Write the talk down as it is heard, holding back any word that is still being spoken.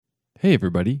Hey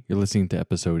everybody, you're listening to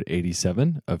episode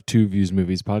 87 of Two Views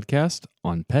Movies podcast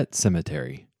on Pet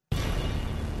Sematary.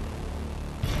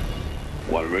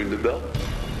 Want to ring the bell?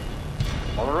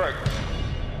 All right.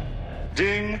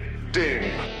 Ding,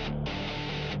 ding.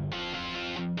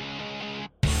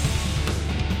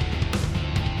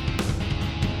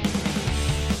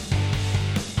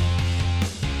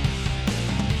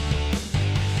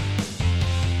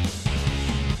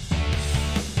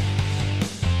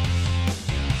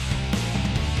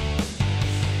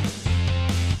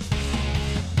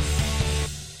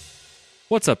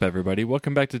 What's up, everybody?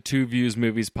 Welcome back to Two Views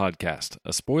Movies podcast,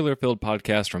 a spoiler-filled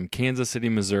podcast from Kansas City,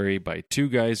 Missouri by two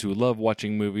guys who love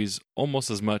watching movies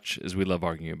almost as much as we love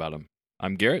arguing about them.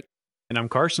 I'm Garrett. And I'm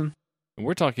Carson. And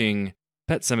we're talking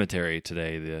Pet Sematary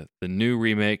today, the new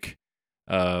remake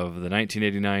of the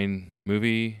 1989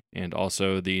 movie and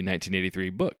also the 1983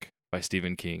 book by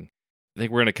Stephen King. I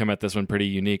think we're going to come at this one pretty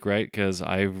unique, right? Because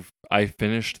I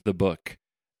finished the book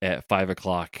at 5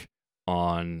 o'clock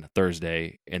on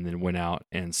Thursday and then went out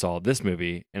and saw this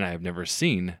movie, and I have never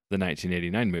seen the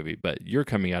 1989 movie, but you're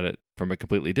coming at it from a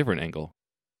completely different angle.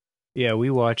 Yeah, we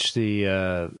watched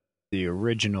the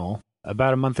original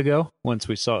about a month ago, once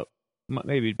we saw,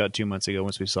 maybe about 2 months ago,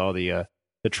 once we saw the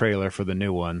trailer for the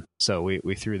new one. So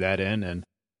we threw that in and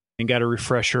got a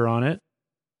refresher on it.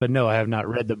 But no, I have not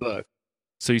read the book.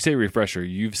 So you say refresher,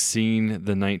 you've seen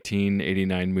the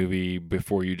 1989 movie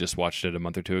before you just watched it a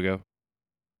month or two ago?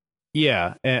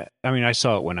 Yeah, I mean, I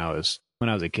saw it when I was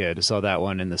a kid. I saw that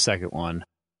one and the second one,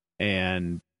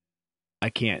 and I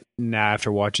can't now. After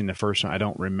watching the first one, I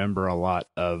don't remember a lot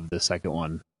of the second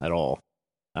one at all.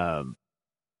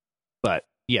 But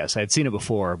yes, I had seen it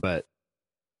before, but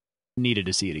needed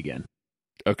to see it again.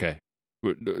 Okay,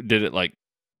 did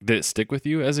it stick with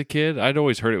you as a kid? I'd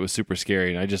always heard it was super scary,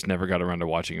 and I just never got around to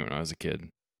watching it when I was a kid.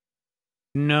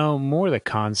 No, more the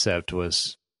concept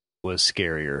was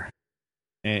scarier.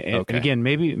 And okay. Again,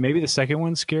 maybe the second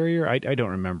one's scarier. I don't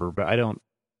remember, but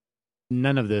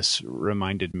none of this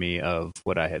reminded me of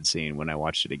what I had seen when I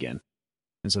watched it again.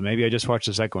 And so maybe I just watched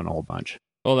the second one a whole bunch.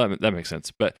 Well, that makes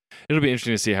sense. But it'll be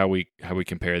interesting to see how we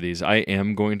compare these. I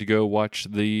am going to go watch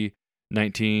the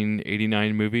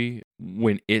 1989 movie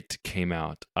when it came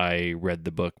out. I read the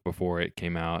book before it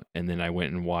came out, and then I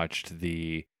went and watched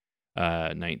the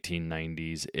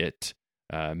 1990s It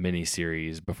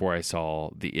miniseries before I saw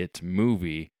the It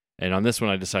movie. And on this one,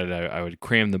 I decided I would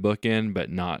cram the book in, but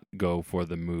not go for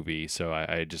the movie. So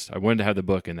I wanted to have the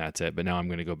book, and that's it. But now I'm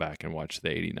going to go back and watch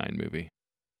the 89 movie.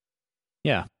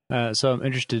 Yeah. So I'm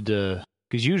interested to,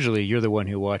 because usually you're the one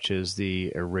who watches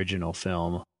the original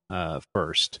film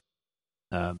first.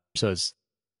 So it's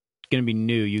going to be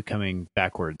new, you coming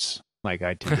backwards like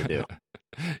I tend to do.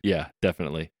 Yeah,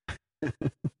 definitely.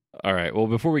 All right. Well,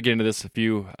 before we get into this, a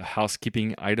few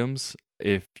housekeeping items.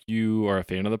 If you are a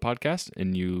fan of the podcast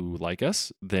and you like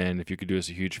us, then if you could do us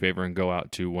a huge favor and go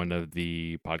out to one of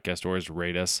the podcast stores,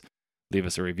 rate us, leave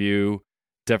us a review,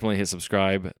 definitely hit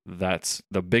subscribe. That's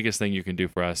the biggest thing you can do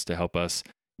for us to help us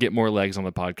get more legs on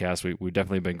the podcast. We've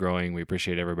definitely been growing. We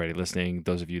appreciate everybody listening.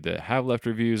 Those of you that have left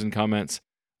reviews and comments,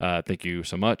 thank you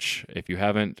so much. If you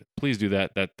haven't, please do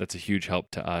that. That's a huge help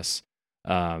to us.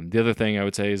 The other thing I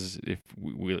would say is if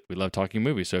we love talking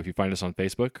movies. So if you find us on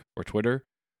Facebook or Twitter,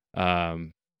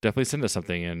 definitely send us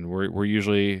something, and we're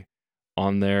usually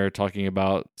on there talking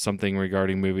about something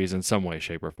regarding movies in some way,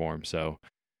 shape, or form. So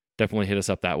definitely hit us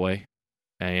up that way.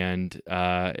 And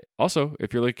also,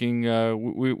 if you're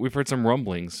looking, we've heard some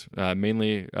rumblings,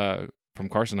 mainly from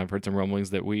Carson. I've heard some rumblings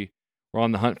that we're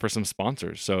on the hunt for some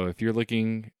sponsors. So if you're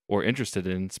looking or interested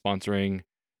in sponsoring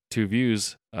Two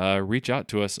Views, reach out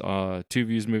to us,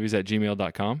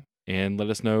 twoviewsmovies@gmail.com, and let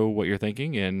us know what you're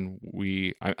thinking, and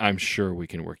I'm sure we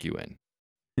can work you in.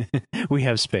 We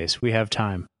have space. We have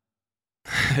time.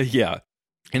 Yeah,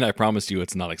 and I promise you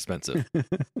it's not expensive.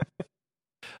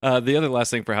 The other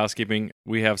last thing for housekeeping,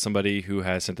 we have somebody who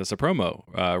has sent us a promo.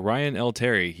 Ryan L.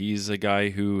 Terry, he's a guy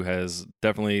who has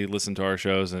definitely listened to our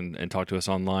shows and talked to us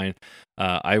online.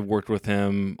 I've worked with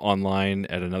him online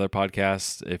at another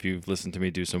podcast. If you've listened to me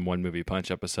do some One Movie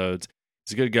Punch episodes,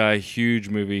 he's a good guy, huge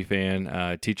movie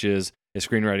fan, teaches a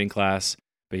screenwriting class,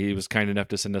 but he was kind enough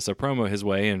to send us a promo his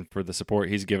way, and for the support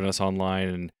he's given us online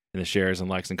and the shares and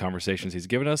likes and conversations he's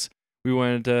given us, we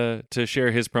wanted to share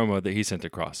his promo that he sent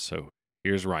across. So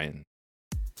here's Ryan.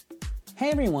 Hey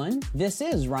everyone, this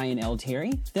is Ryan L.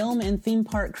 Terry, film and theme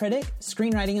park critic,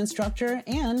 screenwriting instructor,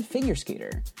 and figure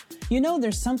skater. You know,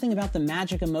 there's something about the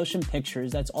magic of motion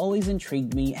pictures that's always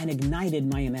intrigued me and ignited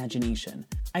my imagination.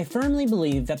 I firmly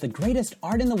believe that the greatest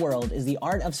art in the world is the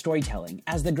art of storytelling,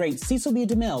 as the great Cecil B.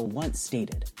 DeMille once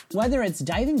stated. Whether it's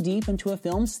diving deep into a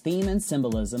film's theme and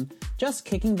symbolism, just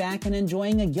kicking back and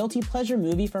enjoying a guilty pleasure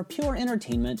movie for pure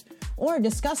entertainment, or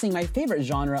discussing my favorite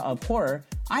genre of horror,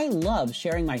 I love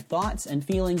sharing my thoughts and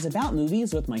feelings about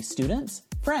movies with my students,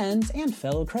 friends, and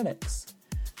fellow critics.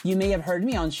 You may have heard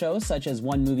me on shows such as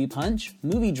One Movie Punch,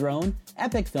 Movie Drone,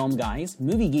 Epic Film Guys,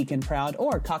 Movie Geek and Proud,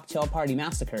 or Cocktail Party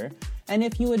Massacre. And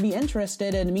if you would be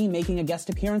interested in me making a guest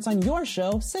appearance on your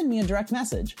show, send me a direct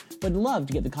message. Would love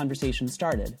to get the conversation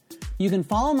started. You can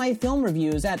follow my film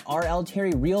reviews at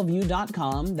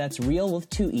rlterryrealview.com, that's real with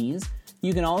 2 E's.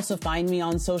 You can also find me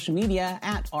on social media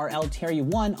at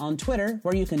rlterry1 on Twitter,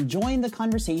 where you can join the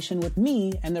conversation with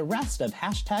me and the rest of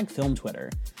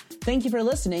 #FilmTwitter. Thank you for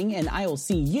listening, and I will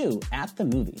see you at the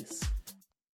movies.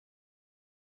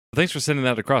 Thanks for sending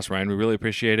that across, Ryan. We really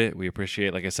appreciate it. We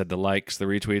appreciate, like I said, the likes, the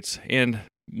retweets, and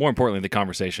more importantly, the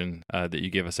conversation that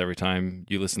you give us every time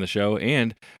you listen to the show.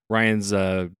 And Ryan's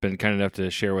been kind enough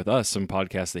to share with us some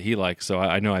podcasts that he likes, so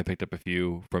I know I picked up a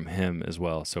few from him as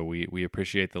well. So we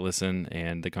appreciate the listen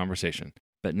and the conversation.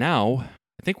 But now,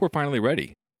 I think we're finally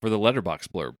ready for the Letterboxd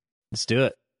blurb. Let's do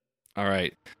it. All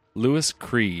right. Louis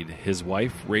Creed, his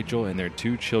wife Rachel, and their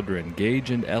 2 children,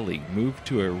 Gage and Ellie, move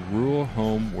to a rural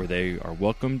home where they are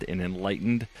welcomed and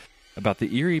enlightened about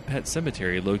the eerie pet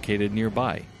cemetery located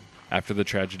nearby. After the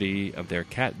tragedy of their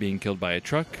cat being killed by a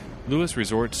truck, Louis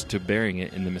resorts to burying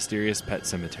it in the mysterious pet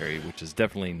cemetery, which is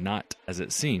definitely not as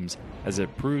it seems, as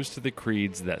it proves to the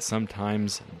Creeds that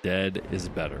sometimes dead is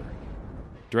better.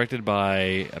 Directed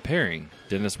by a pairing,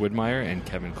 Dennis Widmeyer and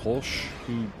Kevin Kolsch,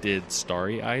 who did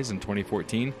Starry Eyes in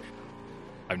 2014.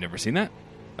 I've never seen that.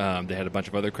 They had a bunch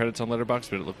of other credits on Letterboxd,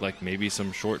 but it looked like maybe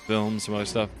some short films, some other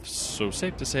stuff. So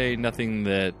safe to say, nothing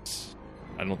that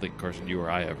I don't think, Carson, you or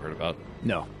I have heard about.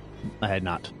 No, I had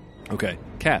not. Okay.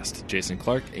 Cast: Jason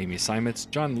Clarke, Amy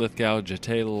Seimetz, John Lithgow,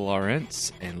 Jete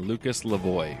Lawrence, and Lucas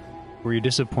Lavoie. Were you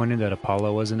disappointed that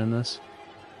Apollo wasn't in this?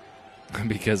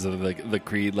 Because of the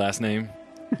Creed last name?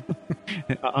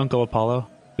 Uncle Apollo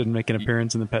didn't make an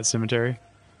appearance in the pet cemetery.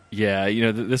 Yeah,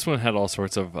 this one had all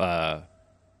sorts of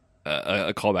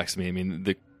callbacks to me. I mean,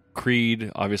 the Creed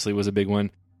obviously was a big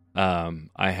one.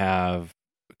 I have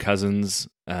cousins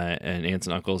and aunts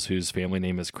and uncles whose family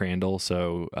name is Crandall,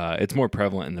 so it's more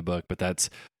prevalent in the book. But that's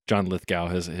John Lithgow.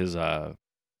 His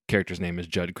character's name is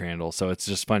Judd Crandall, so it's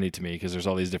just funny to me because there's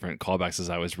all these different callbacks as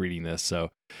I was reading this. So.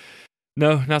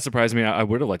 No, not surprised me. I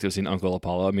would have liked to have seen Uncle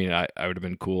Apollo. I mean, I would have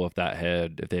been cool if they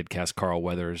had cast Carl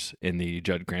Weathers in the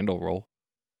Judd Crandall role.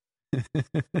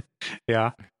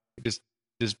 Yeah, just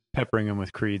peppering him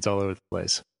with Creeds all over the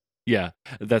place. Yeah,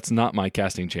 that's not my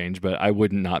casting change, but I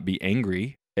would not be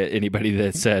angry at anybody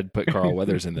that said put Carl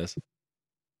Weathers in this.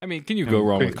 I mean, can you go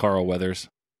wrong with Carl Weathers?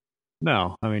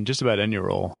 No, I mean, just about any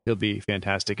role he'll be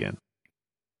fantastic in.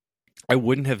 I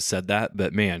wouldn't have said that,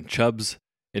 but man, Chubbs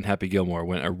in Happy Gilmore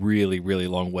went a really, really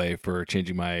long way for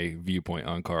changing my viewpoint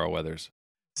on Carl Weathers.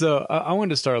 So I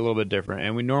wanted to start a little bit different,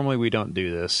 and we normally don't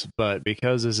do this, but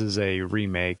because this is a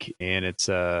remake and it's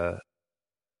a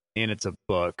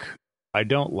book, I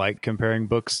don't like comparing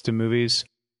books to movies.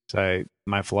 So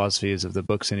my philosophy is if the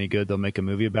book's any good, they'll make a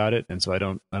movie about it, and so I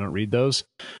don't read those.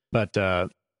 But I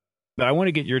want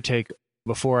to get your take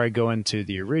before I go into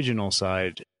the original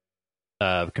side.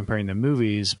 Comparing the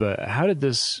movies, but how did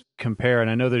this compare?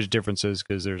 And I know there's differences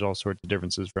because there's all sorts of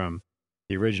differences from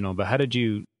the original, but how did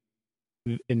you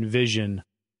envision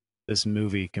this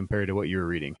movie compared to what you were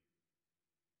reading?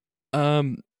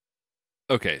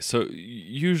 Okay, so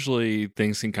usually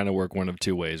things can kind of work one of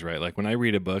 2 ways, right? Like when I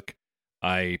read a book,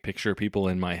 I picture people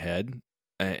in my head,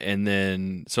 and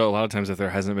then so a lot of times if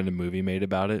there hasn't been a movie made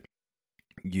about it,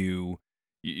 you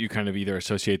kind of either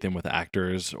associate them with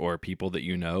actors or people that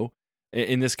you know.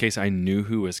 In this case, I knew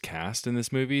who was cast in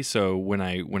this movie, so when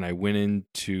I went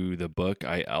into the book,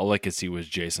 all I could see was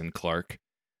Jason Clarke.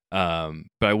 But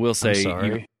I will say, I'm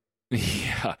sorry.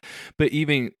 Yeah. But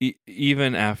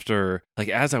even after, like,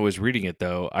 as I was reading it,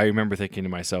 though, I remember thinking to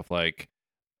myself, like,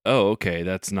 oh, okay,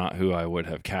 that's not who I would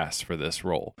have cast for this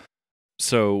role.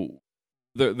 So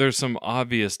there's some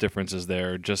obvious differences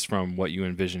there just from what you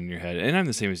envision in your head. And I'm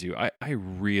the same as you. I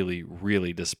really,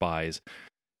 really despise,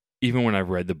 even when I've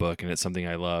read the book and it's something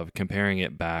I love, comparing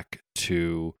it back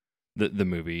to the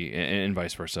movie and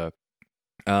vice versa.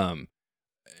 And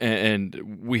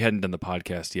we hadn't done the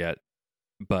podcast yet,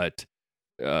 but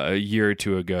a year or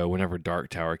 2 ago, whenever Dark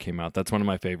Tower came out, that's one of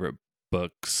my favorite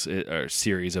books or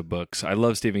series of books. I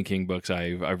love Stephen King books.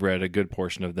 I've read a good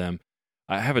portion of them.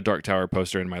 I have a Dark Tower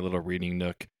poster in my little reading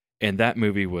nook, and that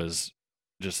movie was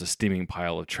just a steaming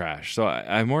pile of trash. So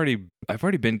I've already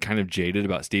been kind of jaded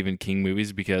about Stephen King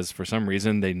movies because for some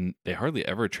reason they hardly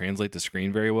ever translate the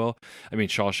screen very well. I mean,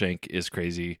 Shawshank is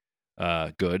crazy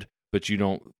good, but you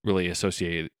don't really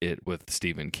associate it with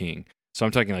Stephen King. So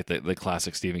I'm talking like the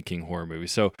classic Stephen King horror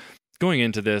movies. So going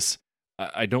into this,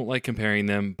 I don't like comparing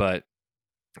them, but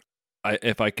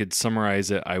if I could summarize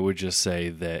it, I would just say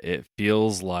that it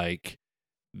feels like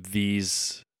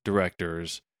these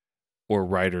directors or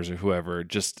writers or whoever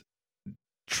just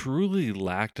truly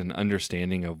lacked an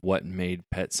understanding of what made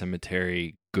Pet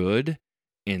Sematary good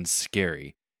and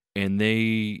scary. And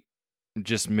they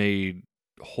just made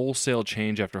wholesale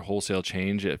change after wholesale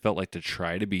change. It felt like to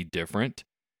try to be different.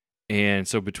 And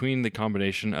so between the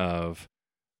combination of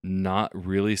not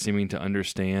really seeming to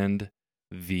understand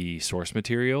the source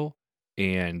material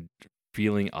and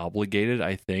feeling obligated,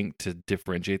 I think, to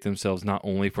differentiate themselves not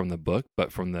only from the book,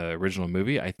 but from the original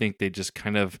movie, I think they just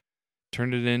kind of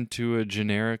turned it into a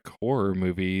generic horror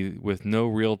movie with no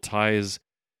real ties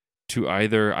to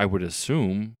either, I would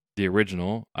assume, the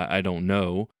original, I don't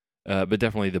know, but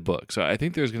definitely the book. So I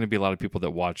think there's going to be a lot of people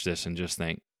that watch this and just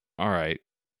think, all right,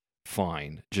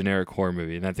 fine, generic horror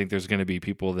movie. And I think there's going to be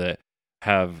people that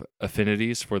have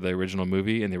affinities for the original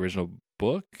movie and the original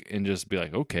book and just be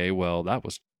like, okay, well, that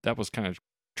was kind of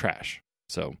trash.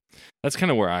 So that's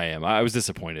kind of where I am. I was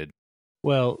disappointed.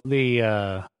 Well,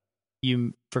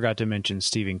 you forgot to mention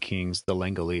Stephen King's The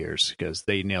Langoliers because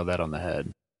they nailed that on the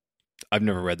head. I've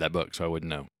never read that book, so I wouldn't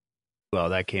know. Well,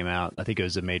 that came out, I think it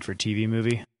was a made-for-TV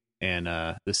movie, and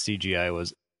the CGI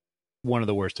was one of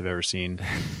the worst I've ever seen.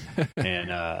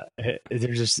 And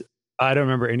there's just, I don't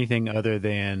remember anything other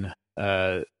than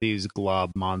these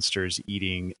glob monsters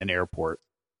eating an airport,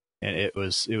 and it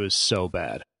was so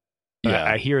bad. Yeah,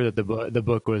 I hear that the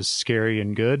book was scary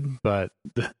and good, but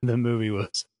the movie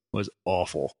was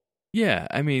awful. Yeah,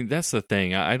 I mean that's the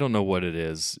thing. I don't know what it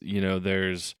is. You know,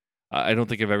 I don't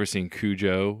think I've ever seen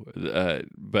Cujo,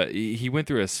 but he went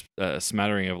through a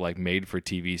smattering of like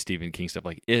made-for-TV Stephen King stuff.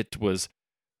 Like It was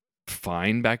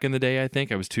fine back in the day. I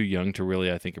think I was too young to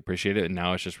really, I think, appreciate it, and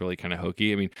now it's just really kind of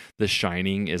hokey. I mean, The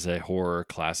Shining is a horror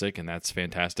classic, and that's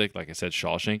fantastic. Like I said,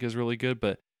 Shawshank is really good,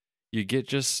 but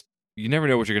you never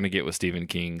know what you're going to get with Stephen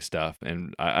King stuff,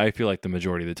 and I feel like the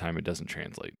majority of the time it doesn't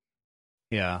translate.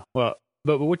 Yeah, well,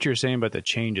 but what you're saying about the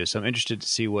changes, I'm interested to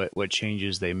see what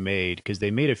changes they made, because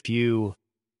they made a few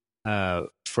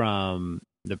from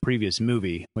the previous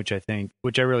movie, which I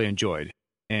really enjoyed,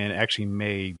 and actually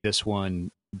made this one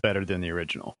better than the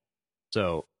original.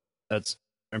 So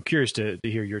I'm curious to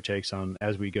hear your takes on,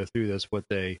 as we go through this, what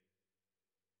they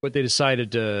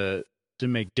decided to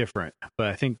make different. But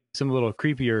I think some little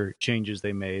creepier changes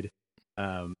they made,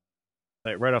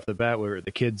 like right off the bat, were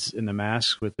the kids in the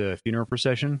masks with the funeral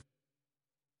procession.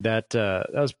 That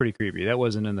was pretty creepy. That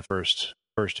wasn't in the first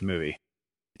movie.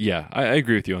 Yeah, I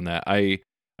agree with you on that.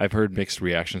 I've heard mixed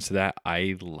reactions to that.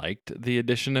 I liked the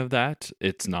addition of that.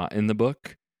 It's not in the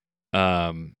book.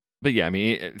 But yeah, I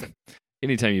mean,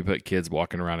 anytime you put kids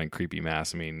walking around in creepy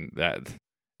masks, I mean, that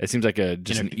it seems like an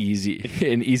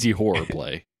easy horror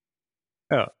play.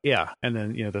 Oh yeah, and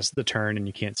then the turn and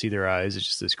you can't see their eyes. It's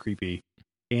just this creepy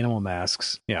animal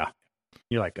masks. Yeah,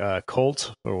 you're like a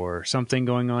cult or something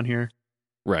going on here.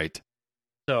 Right.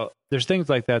 So there's things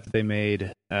like that they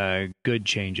made good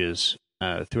changes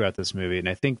throughout this movie, and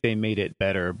I think they made it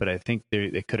better. But I think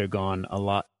they could have gone a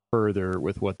lot further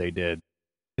with what they did,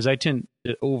 because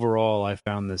overall I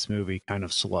found this movie kind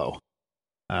of slow,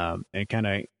 and kind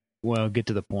of get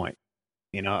to the point.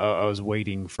 I was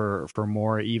waiting for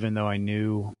more, even though I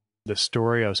knew the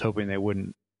story. I was hoping it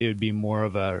would be more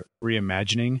of a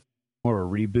reimagining, more of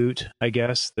a reboot, I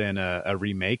guess, than a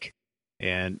remake.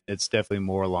 And it's definitely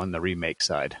more along the remake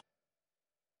side.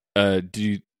 A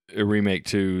remake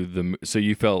to so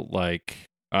you felt like,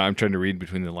 I'm trying to read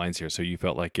between the lines here. So you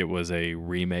felt like it was a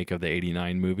remake of the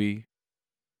 89 movie?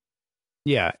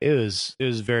 Yeah, it was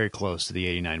very close to the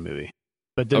 89 movie.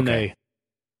 But then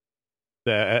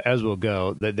as we'll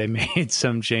go, that they made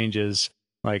some changes,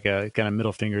 like kind of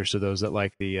middle fingers to those that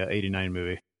like the 89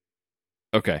 movie.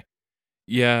 Okay.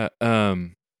 Yeah.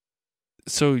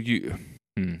 So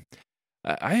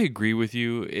I agree with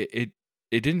you. It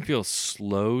didn't feel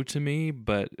slow to me,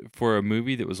 but for a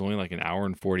movie that was only like an hour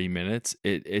and 40 minutes,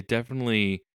 it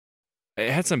definitely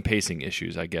had some pacing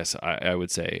issues, I guess I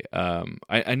would say.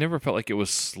 I never felt like it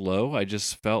was slow. I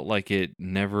just felt like it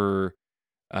never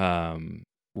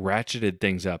ratcheted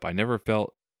things up. I never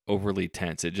felt overly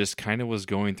tense. It just kind of was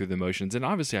going through the motions, and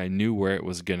obviously I knew where it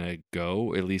was gonna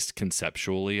go. At least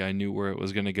conceptually, I knew where it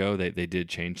was gonna go. They did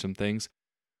change some things,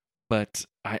 but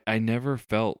I never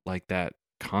felt like that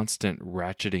constant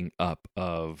ratcheting up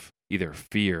of either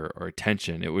fear or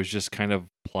tension. It was just kind of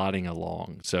plodding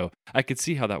along. So I could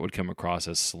see how that would come across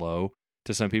as slow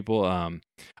to some people.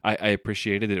 I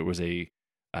appreciated that it was a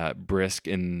brisk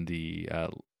in the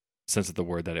sense of the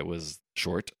word, that it was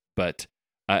short, but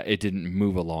it didn't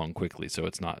move along quickly, so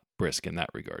it's not brisk in that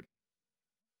regard.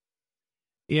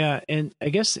 Yeah, and I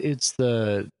guess it's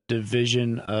the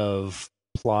division of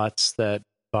plots that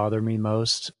bother me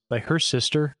most. Like her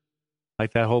sister,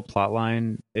 like that whole plot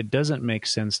line, it doesn't make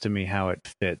sense to me how it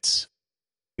fits,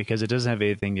 because it doesn't have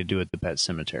anything to do with the pet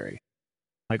cemetery.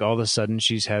 Like all of a sudden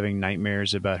she's having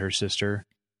nightmares about her sister.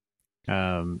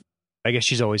 I guess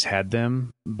she's always had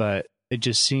them, but it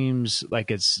just seems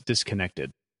like it's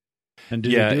disconnected. And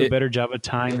did they do a better job of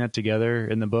tying that together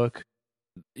in the book?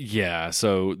 Yeah,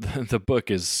 so the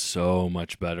book is so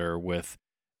much better with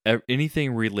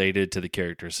anything related to the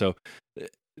characters. So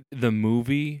the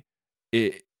movie,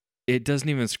 it doesn't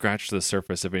even scratch the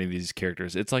surface of any of these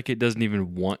characters. It's like it doesn't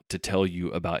even want to tell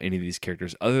you about any of these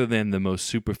characters other than the most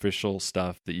superficial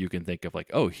stuff that you can think of, like,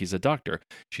 oh, he's a doctor,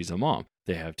 she's a mom,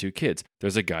 they have 2 kids,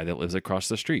 there's a guy that lives across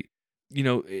the street.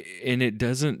 And it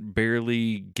doesn't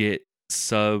barely get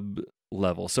sub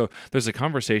level. So there's a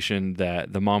conversation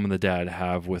that the mom and the dad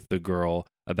have with the girl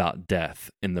about death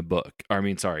in the book.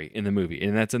 In the movie.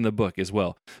 And that's in the book as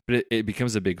well. But it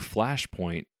becomes a big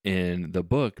flashpoint in the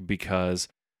book because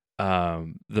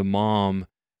the mom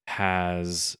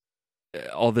has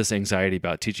all this anxiety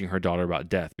about teaching her daughter about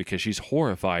death because she's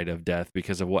horrified of death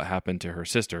because of what happened to her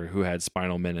sister, who had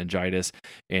spinal meningitis,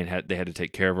 and they had to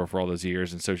take care of her for all those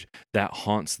years. And so that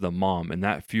haunts the mom, and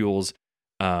that fuels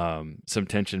some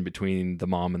tension between the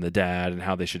mom and the dad and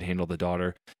how they should handle the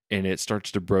daughter. And it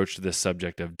starts to broach this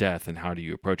subject of death and how do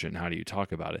you approach it and how do you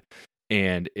talk about it.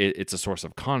 And it's a source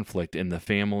of conflict in the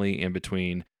family and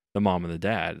between the mom and the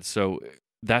dad. So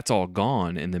that's all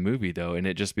gone in the movie, though, and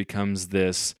it just becomes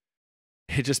this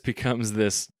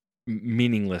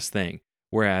meaningless thing.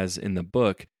 Whereas in the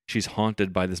book, she's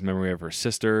haunted by this memory of her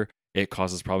sister. It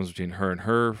causes problems between her and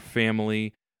her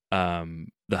family.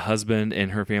 The husband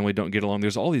and her family don't get along.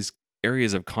 There's all these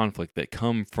areas of conflict that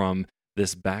come from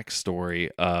this backstory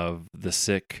of the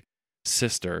sick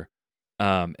sister.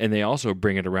 And they also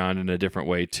bring it around in a different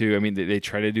way too. I mean, they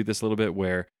try to do this a little bit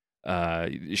where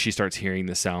she starts hearing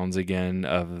the sounds again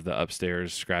of the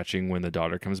upstairs scratching when the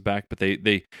daughter comes back, but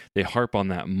they harp on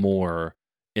that more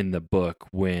in the book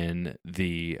when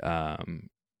the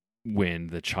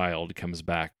child comes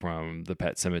back from the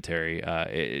pet cemetery.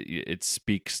 It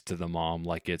speaks to the mom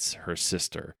like it's her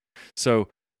sister. So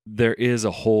there is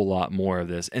a whole lot more of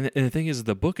this. And the thing is,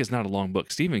 the book is not a long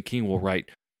book. Stephen King will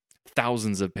write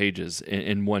thousands of pages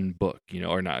in one book,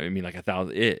 or not. I mean, like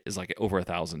 1,000. It is like over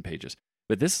 1,000 pages.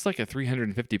 But this is like a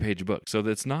 350-page book. So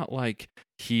it's not like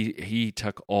he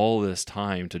took all this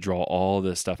time to draw all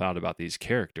this stuff out about these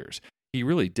characters. He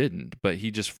really didn't, but he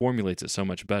just formulates it so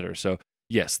much better. So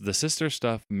yes, the sister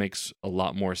stuff makes a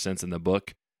lot more sense in the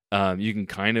book. You can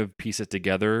kind of piece it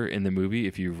together in the movie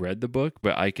if you've read the book,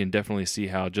 but I can definitely see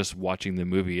how just watching the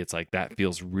movie, it's like that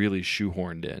feels really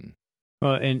shoehorned in.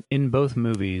 Well, in both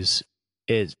movies,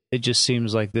 it just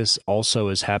seems like this also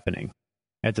is happening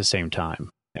at the same time.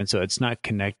 And so it's not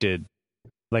connected.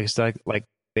 Like it's like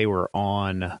they were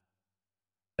on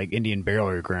like Indian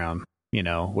Burial Ground,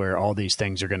 where all these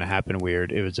things are going to happen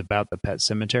weird. It was about the pet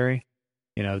cemetery,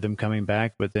 them coming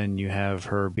back, but then you have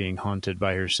her being haunted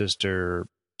by her sister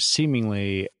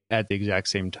seemingly at the exact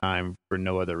same time for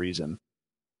no other reason.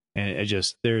 And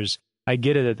I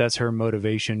get it that that's her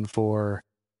motivation for,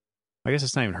 I guess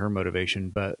it's not even her motivation,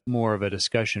 but more of a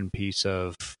discussion piece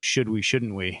of should we,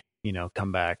 shouldn't we,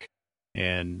 come back,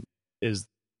 and is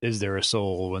there a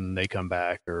soul when they come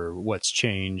back, or what's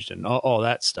changed, and all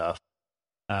that stuff.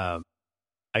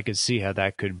 I could see how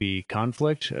that could be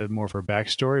conflict, more for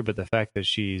backstory, but the fact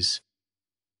that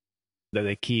that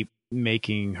they keep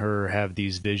making her have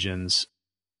these visions,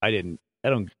 I didn't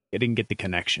get the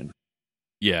connection.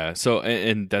 Yeah, so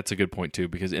and that's a good point too,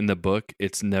 because in the book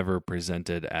it's never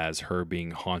presented as her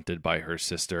being haunted by her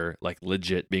sister, like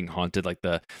legit being haunted, like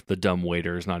the dumb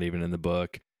waiter is not even in the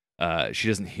book. She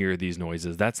doesn't hear these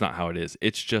noises. That's not how it is.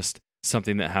 It's just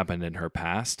something that happened in her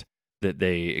past that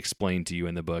they explain to you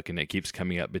in the book, and it keeps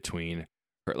coming up between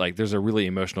her. Like there's a really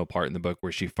emotional part in the book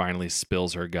where she finally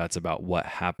spills her guts about what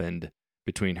happened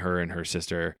between her and her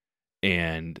sister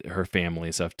and her family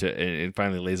and stuff, and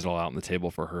finally lays it all out on the table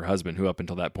for her husband, who up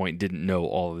until that point didn't know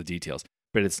all of the details.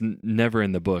 But it's never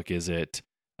in the book is it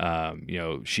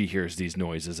she hears these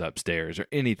noises upstairs or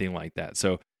anything like that.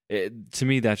 So to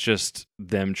me, that's just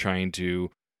them trying to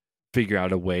figure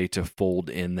out a way to fold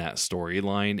in that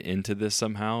storyline into this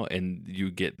somehow, and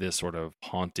you get this sort of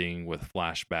haunting with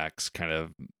flashbacks kind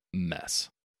of mess.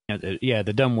 Yeah,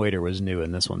 the dumbwaiter was new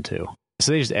in this one too.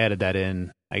 So they just added that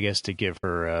in, I guess, to give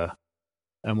her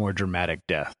a more dramatic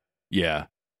death. Yeah,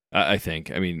 I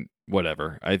think. I mean,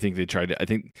 whatever. I think they tried to. I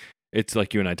think it's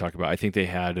like you and I talked about. I think they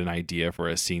had an idea for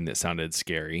a scene that sounded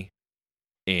scary,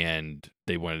 and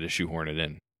they wanted to shoehorn it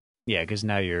in. Yeah, because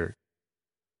now you're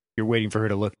waiting for her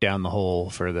to look down the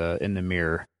hole in the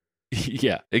mirror.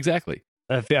 Yeah, exactly.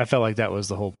 I felt like that was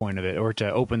the whole point of it, or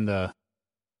to open the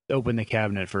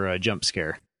cabinet for a jump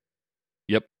scare.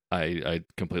 Yep, I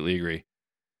completely agree.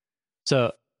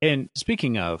 So, and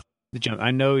speaking of the jump,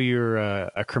 I know you're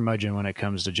a curmudgeon when it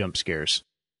comes to jump scares.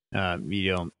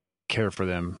 You don't care for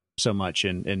them so much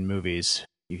in movies.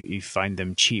 You find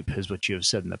them cheap, is what you have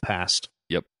said in the past.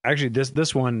 Yep. Actually,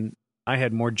 this one, I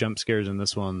had more jump scares in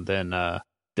this one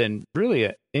than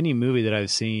really any movie that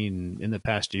I've seen in the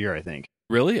past year, I think.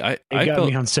 Really? It got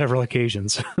me on several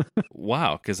occasions.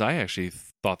 Wow, because I actually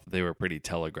thought that they were pretty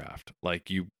telegraphed. Like,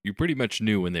 you pretty much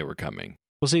knew when they were coming.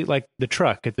 Well, see, like the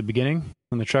truck at the beginning,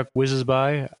 when the truck whizzes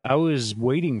by, I was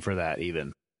waiting for that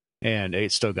even, and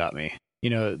it still got me. You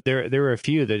know, there were a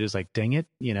few that just like, dang it,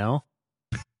 you know?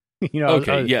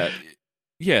 Okay, yeah.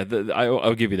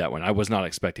 I'll give you that one. I was not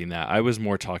expecting that. I was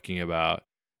more talking about...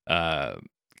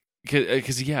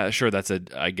 Because yeah, sure,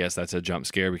 I guess that's a jump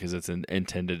scare because it's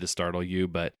intended to startle you,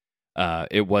 but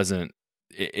it wasn't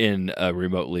in a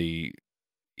remotely,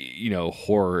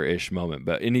 horror-ish moment.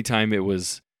 But anytime it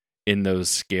was in those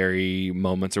scary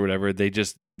moments or whatever,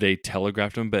 they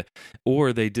telegraphed them,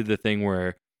 or they did the thing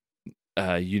where,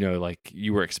 like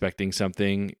you were expecting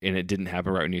something and it didn't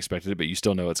happen right when you expected it, but you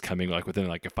still know it's coming, like within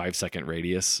like a 5-second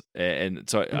radius, and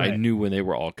so right. I knew when they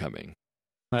were all coming.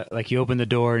 Like you open the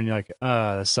door and you're like,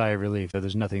 a sigh of relief that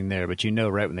there's nothing there, but you know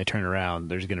right when they turn around,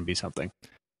 there's going to be something.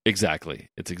 Exactly.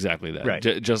 It's exactly that. Right.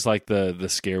 Just like the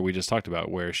scare we just talked about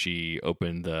where she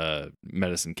opened the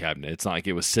medicine cabinet. It's not like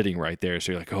it was sitting right there,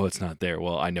 so you're like, oh, it's not there.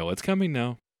 Well, I know it's coming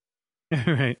now.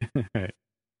 Right.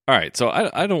 All right, so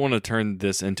I don't want to turn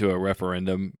this into a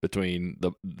referendum between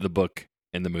the book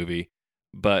and the movie,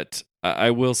 but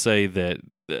I will say that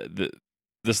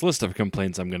this list of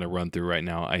complaints I'm going to run through right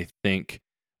now, I think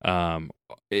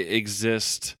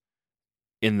exist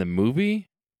in the movie,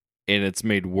 and it's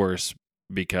made worse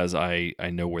because I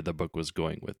know where the book was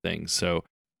going with things. So,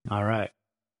 all right,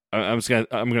 I'm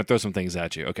gonna throw some things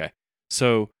at you. Okay,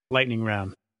 so lightning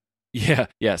round. Yeah.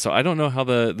 So I don't know how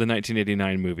the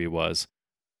 1989 movie was,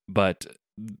 but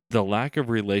the lack of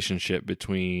relationship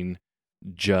between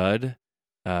Judd,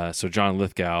 so John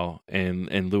Lithgow,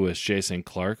 and Lewis Jason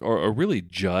Clark, or really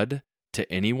Judd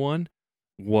to anyone,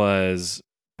 was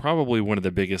probably one of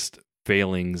the biggest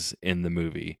failings in the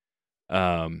movie.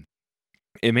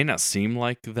 It may not seem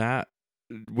like that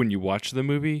when you watch the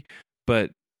movie,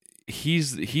 but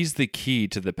he's the key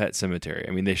to the Pet Sematary.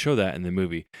 I mean, they show that in the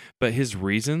movie, but his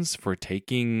reasons for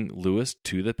taking Lewis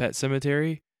to the Pet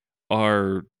Sematary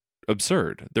are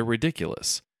absurd. They're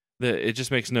ridiculous. It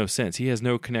just makes no sense. He has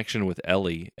no connection with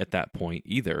Ellie at that point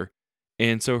either.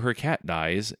 And so her cat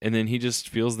dies, and then he just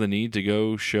feels the need to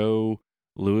go show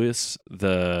Lewis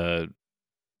the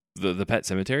Pet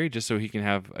Sematary just so he can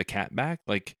have a cat back.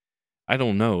 Like, I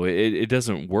don't know. It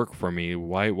doesn't work for me.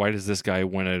 Why does this guy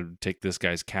want to take this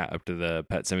guy's cat up to the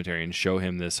Pet Sematary and show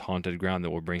him this haunted ground that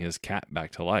will bring his cat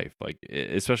back to life? Like,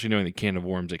 especially knowing the can of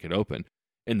worms it could open.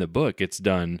 In the book, it's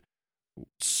done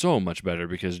so much better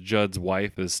because Judd's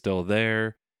wife is still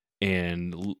there,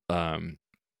 and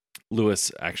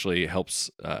Lewis actually helps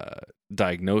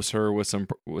diagnose her with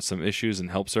some issues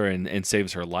and helps her and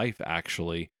saves her life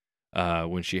actually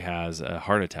when she has a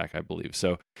heart attack, I believe.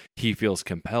 So he feels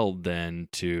compelled then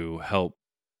to help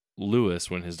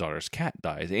Lewis when his daughter's cat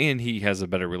dies, and he has a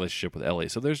better relationship with Ellie.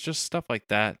 So there's just stuff like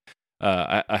that.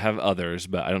 I have others,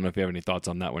 but I don't know if you have any thoughts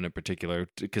on that one in particular.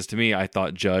 Because to me, I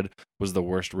thought Judd was the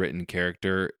worst written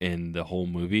character in the whole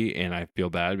movie, and I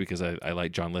feel bad because I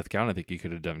like John Lithgow, and I think he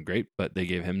could have done great, but they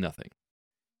gave him nothing.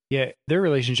 Yeah, their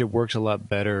relationship works a lot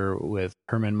better with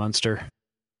Herman Munster.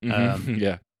 Mm-hmm.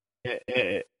 Yeah.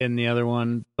 In the other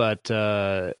one, but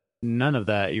none of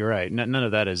that, you're right, none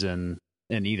of that is in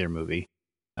either movie.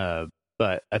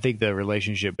 But I think the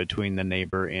relationship between the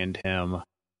neighbor and him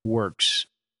works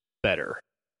better.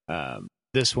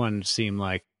 This one seemed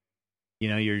like,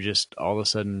 you're just all of a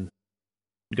sudden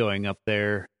going up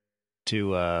there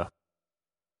to,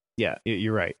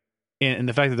 you're right. And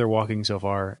the fact that they're walking so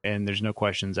far and there's no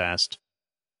questions asked,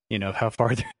 how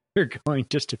far they're going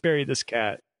just to bury this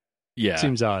cat. Yeah.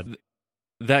 Seems odd.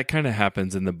 That kind of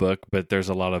happens in the book, but there's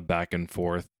a lot of back and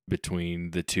forth between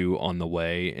the two on the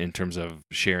way in terms of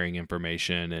sharing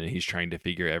information, and he's trying to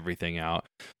figure everything out.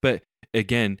 But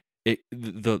again,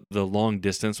 the long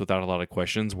distance without a lot of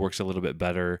questions works a little bit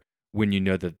better when you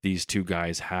know that these two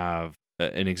guys have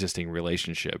an existing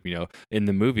relationship. You know, in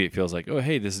the movie it feels like, oh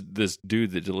hey, this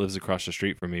dude that lives across the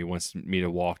street from me wants me to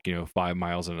walk 5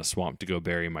 miles in a swamp to go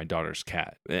bury my daughter's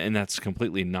cat, and that's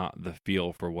completely not the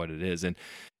feel for what it is.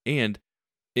 And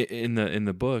in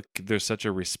the book there's such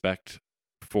a respect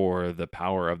for the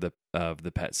power of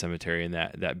the pet cemetery and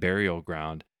that burial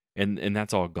ground, and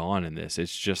that's all gone in this.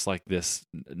 It's just like this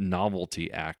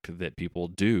novelty act that people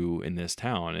do in this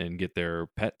town and get their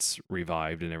pets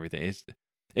revived and everything.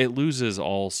 It loses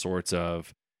all sorts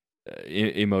of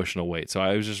emotional weight. So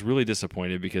I was just really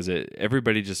disappointed because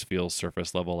everybody just feels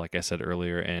surface level, like I said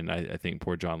earlier, and I think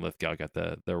poor John Lithgow got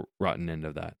the rotten end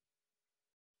of that.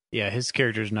 Yeah, his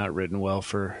character's not written well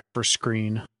for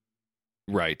screen.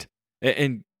 Right.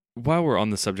 And while we're on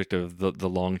the subject of the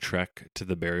long trek to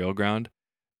the burial ground,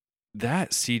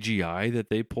 that CGI that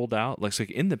they pulled out, like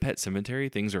in the pet cemetery,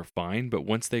 things are fine, but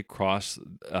once they cross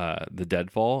the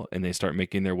deadfall and they start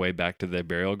making their way back to the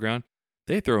burial ground,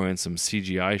 they throw in some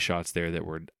CGI shots there that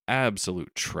were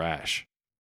absolute trash.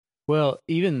 Well,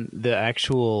 even the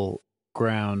actual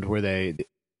ground where the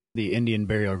Indian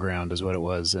burial ground is what it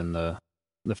was in the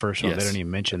first one. Yes. They don't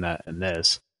even mention that in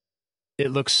this.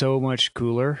 It looks so much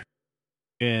cooler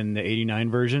in the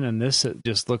 89 version, and this it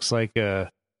just looks like a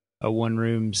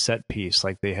one-room set piece,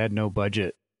 like they had no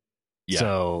budget. Yeah.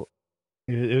 So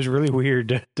it was really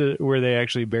weird to where they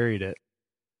actually buried it.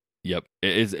 Yep.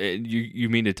 You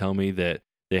mean to tell me that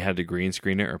they had to green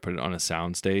screen it or put it on a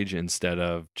sound stage instead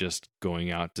of just going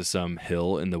out to some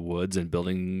hill in the woods and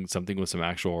building something with some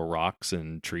actual rocks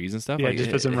and trees and stuff? Yeah,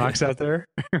 just put some rocks out there.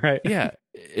 Right. Yeah.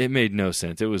 It made no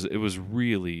sense. It was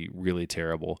really, really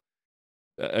terrible.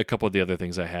 A couple of the other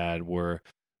things I had were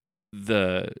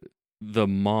the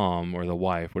mom or the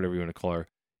wife, whatever you want to call her,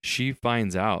 she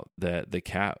finds out that the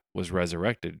cat was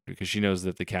resurrected because she knows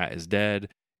that the cat is dead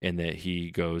and that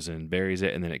he goes and buries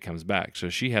it and then it comes back. So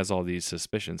she has all these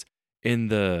suspicions. In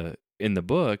the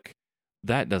book,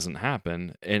 that doesn't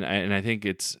happen. And I think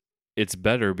it's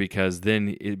better because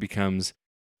then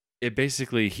it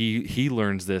basically he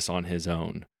learns this on his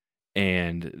own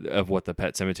and of what the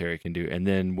pet cemetery can do. And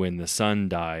then when the son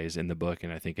dies in the book,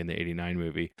 and I think in the 89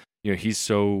 movie, he's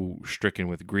so stricken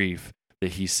with grief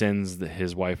that he sends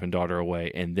his wife and daughter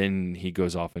away, and then he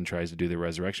goes off and tries to do the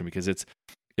resurrection because it's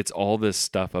all this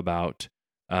stuff about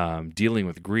dealing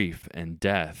with grief and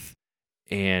death,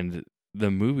 and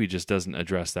the movie just doesn't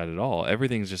address that at all.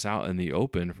 Everything's just out in the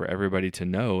open for everybody to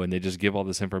know, and they just give all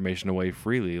this information away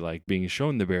freely, like being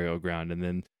shown the burial ground, and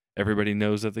then everybody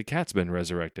knows that the cat's been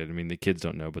resurrected. I mean, the kids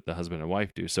don't know, but the husband and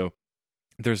wife do. So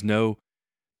there's no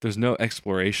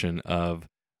exploration of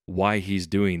why he's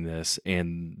doing this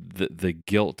and the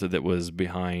guilt that was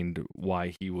behind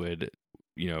why he would,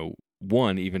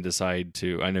 one, even decide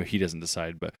to, I know he doesn't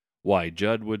decide, but why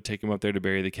Judd would take him up there to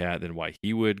bury the cat, then why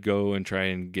he would go and try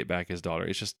and get back his daughter.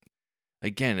 It's just,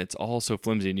 again, it's all so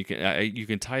flimsy, and you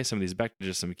can tie some of these back to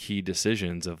just some key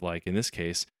decisions of, like, in this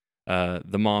case,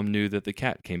 the mom knew that the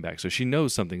cat came back, so she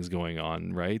knows something's going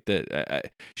on, right?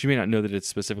 That she may not know that it's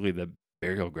specifically the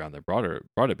burial ground that brought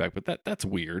it back, but that's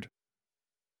weird.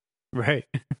 Right.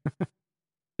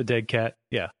 The dead cat.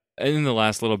 Yeah. And then the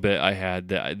last little bit I had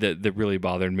that really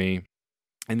bothered me,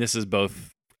 and this is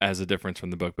both as a difference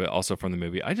from the book, but also from the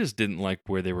movie. I just didn't like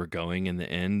where they were going in the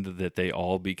end, that they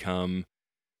all become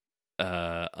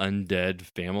undead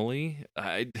family.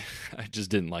 I just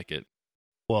didn't like it.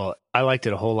 Well, I liked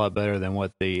it a whole lot better than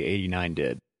what the 89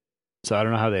 did. So I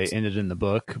don't know how they ended in the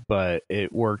book, but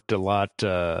it worked a lot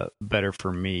better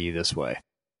for me this way.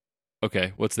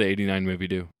 Okay. What's the 89 movie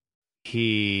do?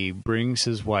 He brings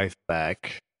his wife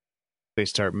back. They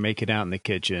start making out in the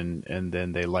kitchen, and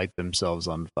then they light themselves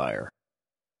on fire.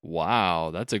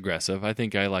 Wow, that's aggressive. I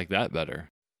think I like that better.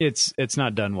 It's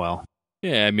not done well.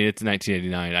 Yeah, I mean, it's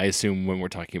 1989. I assume when we're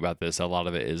talking about this, a lot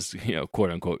of it is,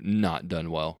 quote unquote, not done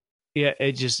well. Yeah,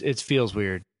 it feels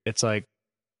weird. It's like,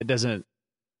 it doesn't,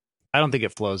 I don't think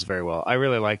it flows very well. I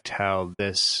really liked how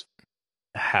this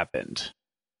happened.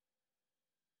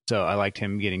 So I liked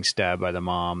him getting stabbed by the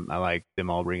mom. I liked them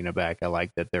all bringing it back. I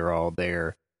liked that they're all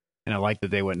there. And I liked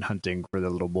that they went hunting for the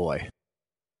little boy.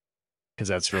 Because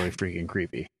that's really freaking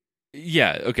creepy.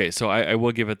 Yeah, okay, so I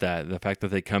will give it that. The fact that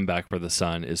they come back for the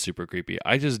son is super creepy.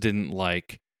 I just didn't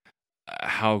like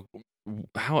how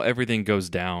everything goes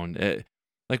down.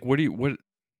 Like, what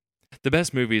the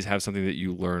best movies have something that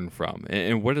you learn from.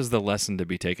 And what is the lesson to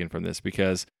be taken from this?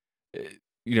 Because,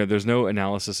 there's no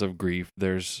analysis of grief.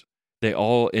 they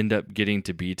all end up getting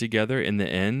to be together in the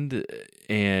end.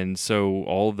 And so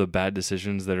all the bad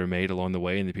decisions that are made along the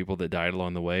way and the people that died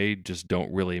along the way just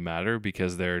don't really matter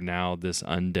because they're now this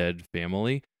undead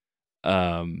family.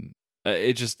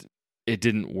 It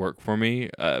didn't work for me.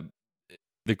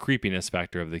 The creepiness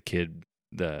factor of the kid,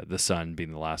 the son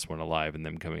being the last one alive and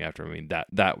them coming after him, I mean,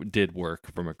 that did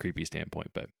work from a creepy standpoint.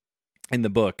 But in the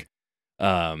book,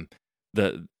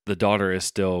 the daughter is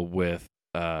still with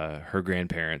her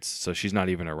grandparents, so she's not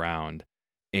even around.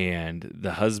 And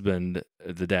the husband,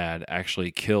 the dad,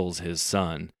 actually kills his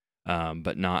son,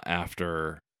 but not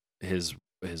after his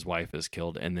wife is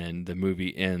killed. And then the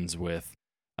movie ends with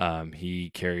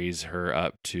he carries her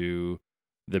up to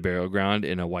the burial ground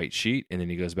in a white sheet, and then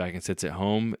he goes back and sits at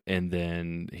home, and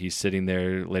then he's sitting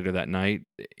there later that night,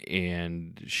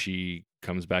 and she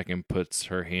comes back and puts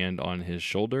her hand on his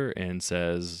shoulder and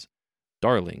says,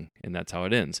 "Darling," and that's how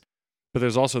it ends. But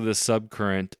there's also this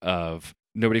subcurrent of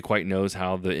nobody quite knows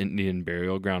how the Indian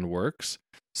burial ground works,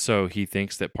 so he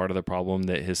thinks that part of the problem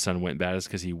that his son went bad is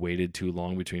because he waited too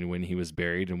long between when he was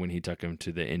buried and when he took him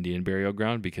to the Indian burial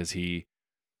ground, because he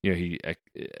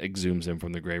exhumes him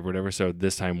from the grave or whatever. So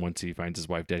this time, once he finds his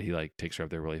wife dead, he like takes her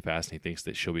up there really fast, and he thinks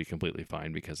that she'll be completely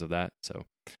fine because of that. So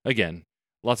again,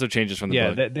 lots of changes from the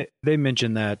book. Yeah, they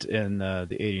mentioned that in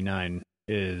the 89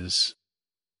 is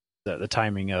the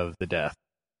timing of the death,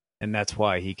 and that's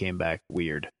why he came back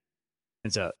weird.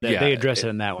 And so they address it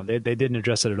in that one. They didn't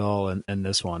address it at all in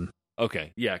this one.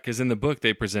 Okay, yeah, because in the book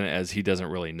they present it as he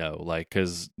doesn't really know, like,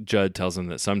 because Judd tells him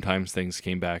that sometimes things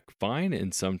came back fine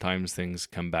and sometimes things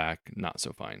come back not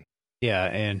so fine. Yeah,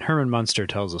 and Herman Munster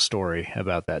tells a story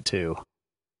about that too,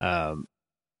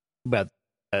 about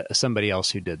somebody else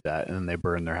who did that, and they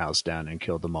burned their house down and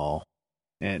killed them all.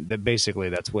 And basically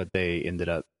that's what they ended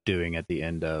up doing at the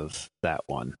end of that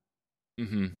one.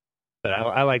 Mm-hmm. But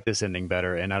I like this ending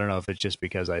better, and I don't know if it's just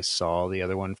because I saw the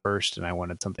other one first and I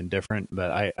wanted something different, but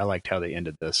I liked how they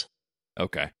ended this.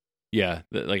 Okay. Yeah,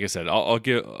 like I said,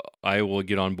 I will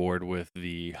get on board with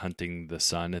the hunting the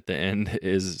son at the end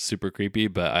is super creepy,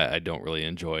 but I don't really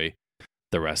enjoy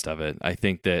the rest of it. I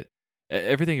think that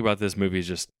everything about this movie is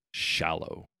just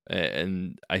shallow,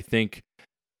 and I think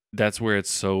that's where it's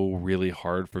so really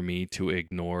hard for me to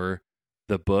ignore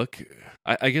the book.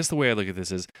 I guess the way I look at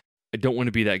this is, I don't want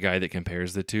to be that guy that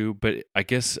compares the two, but I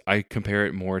guess I compare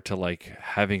it more to like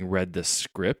having read the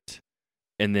script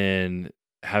and then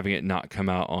having it not come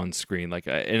out on screen. Like,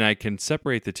 and I can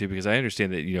separate the two because I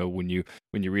understand that, when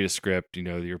you read a script,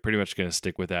 you're pretty much going to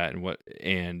stick with that,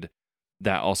 and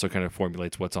that also kind of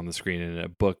formulates what's on the screen. And a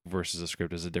book versus a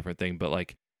script is a different thing. But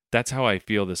like, that's how I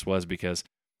feel this was, because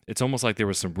it's almost like there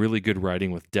was some really good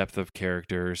writing with depth of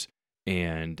characters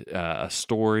and a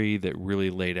story that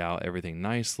really laid out everything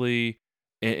nicely,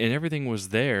 and everything was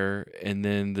there, and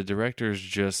then the directors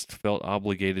just felt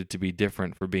obligated to be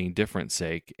different for being different's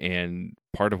sake, and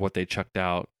part of what they chucked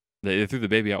out, they threw the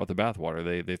baby out with the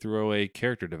bathwater. They threw away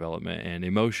character development and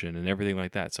emotion and everything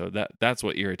like that. So that's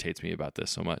what irritates me about this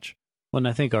so much. Well, and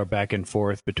I think our back and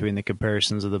forth between the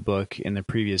comparisons of the book and the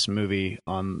previous movie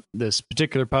on this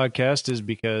particular podcast is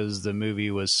because the movie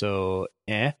was so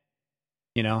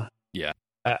Yeah.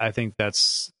 I think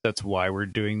that's why we're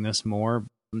doing this more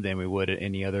than we would at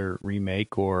any other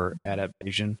remake or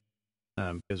adaptation,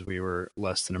 because we were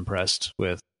less than impressed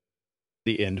with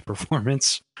the end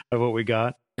performance of what we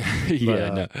got.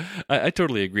 No, I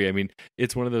totally agree. I mean,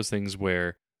 it's one of those things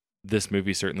where this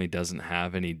movie certainly doesn't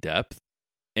have any depth,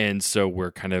 and so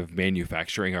we're kind of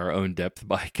manufacturing our own depth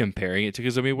by comparing it to,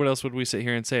 because I mean, what else would we sit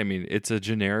here and say? I mean, it's a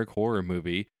generic horror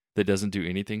movie that doesn't do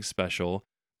anything special.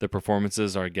 The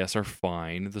performances, I guess, are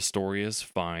fine. The story is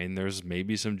fine. There's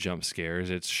maybe some jump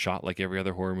scares. It's shot like every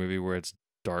other horror movie where it's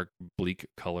dark, bleak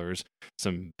colors,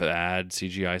 some bad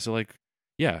CGI. So, like,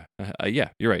 yeah,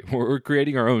 you're right. We're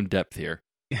creating our own depth here.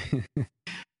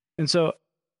 And so,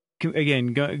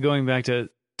 again, going back to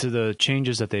the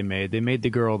changes that they made the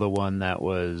girl the one that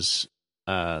was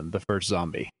the first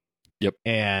zombie. Yep.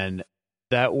 And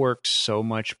that works so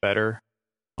much better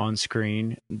on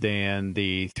screen than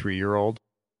the 3-year-old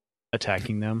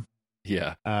attacking them.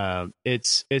 Yeah.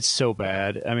 It's so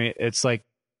bad. I mean, it's like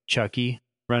Chucky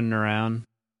running around,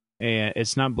 and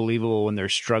it's not believable when they're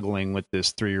struggling with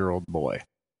this 3-year-old boy.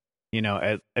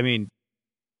 I mean,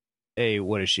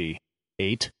 what is she?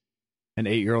 8? An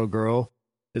 8-year-old girl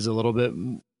is a little bit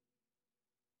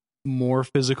more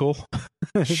physical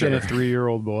Sure. than a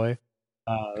 3-year-old boy.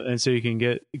 And so you can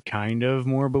get kind of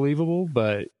more believable,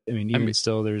 but I mean,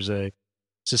 still, there's a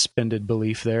suspended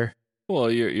belief there. Well,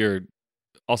 you're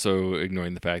also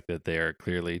ignoring the fact that they are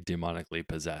clearly demonically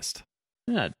possessed.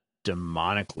 Yeah,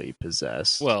 demonically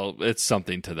possessed. Well, it's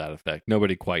something to that effect.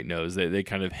 Nobody quite knows. They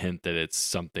kind of hint that it's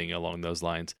something along those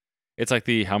lines. It's like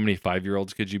how many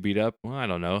 5-year-olds could you beat up? Well, I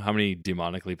don't know. How many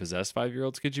demonically possessed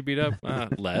 5-year-olds could you beat up?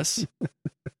 Less.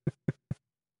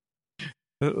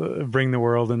 Bring the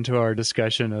world into our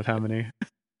discussion of how many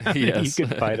Yes. you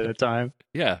could fight at a time.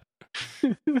 Yeah.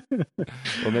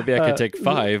 Well, maybe I could take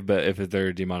 5, but if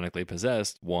they're demonically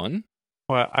possessed, 1.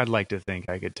 Well, I'd like to think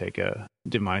I could take a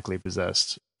demonically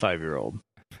possessed 5-year-old.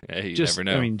 Hey, you Just, never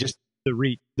know. I mean, just the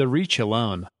reach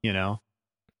alone,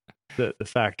 the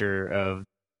factor of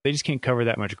they just can't cover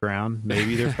that much ground.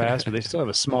 Maybe they're fast, but they still have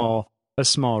a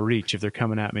small reach if they're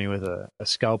coming at me with a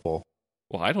scalpel.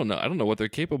 Well, I don't know. I don't know what they're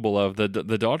capable of. The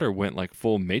daughter went like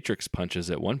full Matrix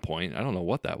punches at one point. I don't know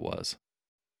what that was.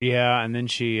 Yeah, and then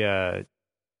she,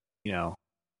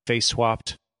 face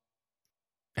swapped.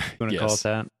 You want to call it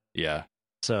that? Yeah,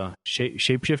 So shape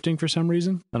shifting for some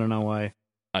reason. I don't know why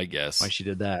I guess. she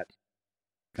did that.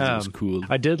 'Cause it was cool.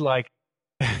 I did like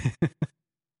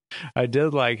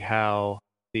how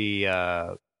they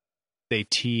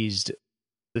teased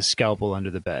the scalpel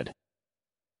under the bed.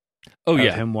 Oh, Of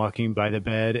yeah. him walking by the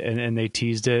bed, and they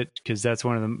teased it because that's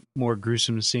one of the more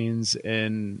gruesome scenes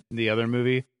in the other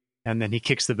movie. And then he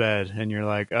kicks the bed, and you're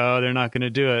like, oh, they're not going to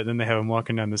do it. Then they have him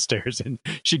walking down the stairs, and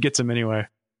she gets him anyway.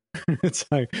 It's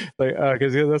like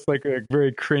because that's like a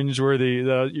very cringeworthy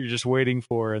you're just waiting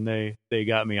for, and they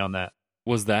got me on that.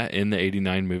 Was that in the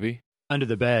 89 movie? Under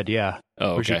the bed, yeah.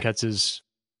 Oh, Where she okay. cuts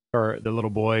or the little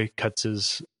boy cuts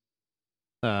his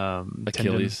tendon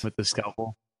Achilles. with the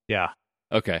scalpel. Yeah.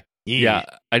 Okay. Yeah,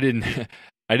 I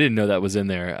didn't know that was in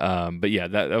there. But yeah,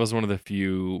 that was one of the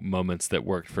few moments that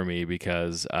worked for me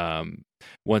because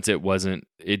once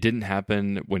it didn't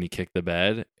happen when he kicked the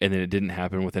bed, and then it didn't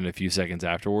happen within a few seconds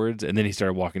afterwards, and then he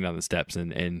started walking down the steps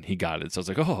and he got it. So I was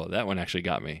like, oh, that one actually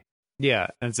got me. Yeah,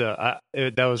 and so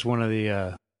that was one of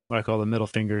the what I call the middle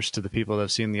fingers to the people that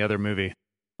have seen the other movie.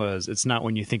 Was it's not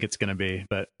when you think it's going to be,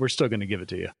 but we're still going to give it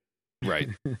to you. Right.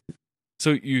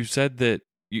 So you said that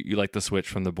you like the switch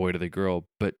from the boy to the girl,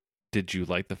 but did you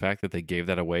like the fact that they gave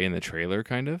that away in the trailer,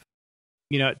 kind of?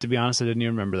 To be honest, I didn't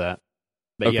even remember that.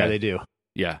 But Okay. yeah, they do.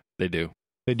 Yeah, they do.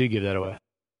 They do give that away.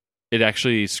 It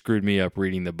actually screwed me up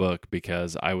reading the book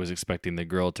because I was expecting the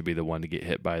girl to be the one to get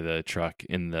hit by the truck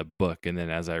in the book, and then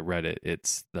as I read it,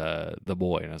 it's the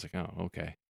boy, and I was like, oh,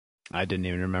 okay. I didn't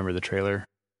even remember the trailer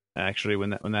actually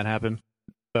when that happened.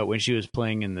 But when she was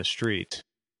playing in the street,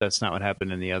 that's not what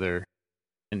happened in the other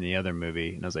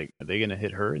movie. And I was like, are they going to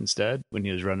hit her instead when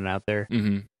he was running out there?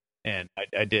 Mm-hmm. And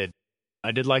I did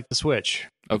like the switch.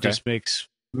 Okay. It just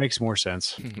makes more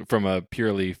sense. From a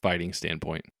purely fighting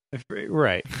standpoint.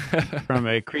 Right. From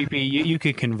a creepy, you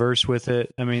could converse with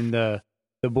it. I mean, the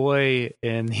boy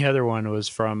and the other one was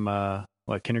from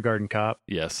Kindergarten Cop.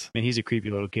 Yes. I mean, he's a creepy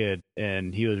little kid,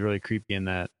 and he was really creepy in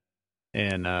that.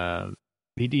 And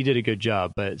he did a good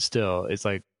job, but still, it's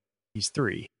like he's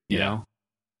 3. You know,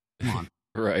 come on.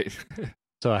 Right.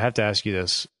 So I have to ask you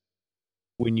this: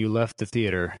 when you left the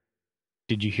theater,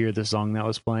 did you hear the song that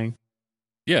was playing?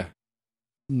 Yeah.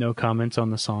 No comments on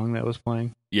the song that was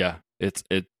playing. Yeah.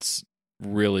 It's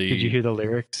really. Did you hear the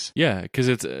lyrics? Yeah, because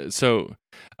it's so.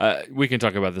 We can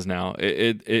talk about this now.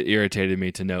 It irritated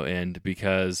me to no end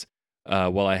because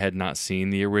while I had not seen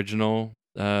the original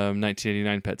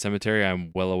 1989 Pet Sematary,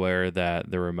 I'm well aware that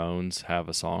the Ramones have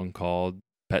a song called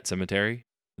Pet Sematary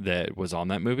that was on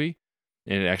that movie,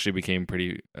 and it actually became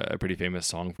a pretty famous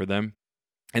song for them.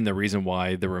 And the reason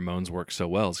why the Ramones work so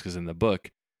well is because in the book,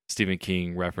 Stephen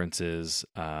King references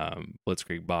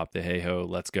Blitzkrieg Bop, the Hey Ho,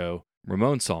 Let's Go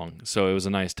Ramones song. So it was a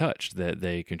nice touch that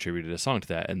they contributed a song to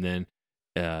that. And then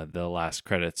the last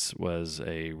credits was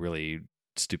a really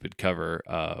stupid cover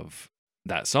of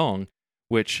that song,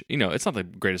 which, it's not the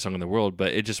greatest song in the world,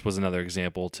 but it just was another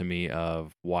example to me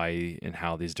of why and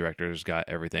how these directors got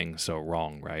everything so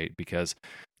wrong, right? Because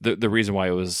the reason why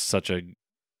it was such a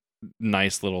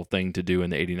nice little thing to do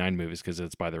in the 89 movies because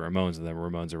it's by the Ramones, and the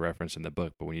Ramones are referenced in the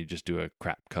book, but when you just do a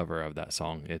crap cover of that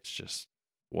song, it's just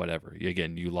whatever.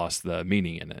 Again, you lost the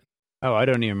meaning in it. Oh, I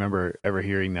don't even remember ever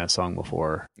hearing that song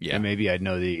before. Yeah. And maybe I'd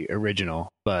know the original,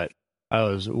 but I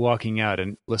was walking out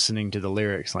and listening to the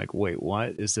lyrics like, wait,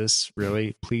 what is this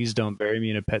really? Please don't bury me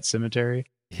in a pet cemetery.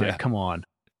 Yeah. Like, come on.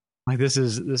 Like this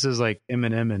is like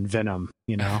Eminem and Venom,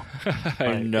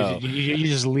 I know. You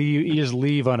just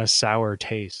leave on a sour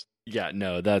taste. Yeah,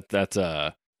 no, that's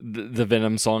the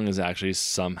Venom song is actually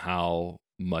somehow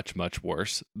much, much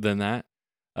worse than that.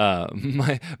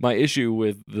 My issue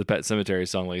with the Pet Cemetery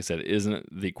song, like I said, isn't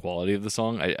the quality of the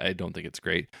song. I don't think it's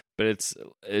great, but it's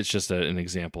just an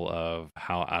example of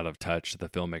how out of touch the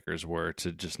filmmakers were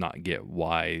to just not get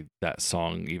why that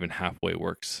song even halfway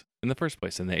works in the first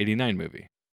place in the '89 movie.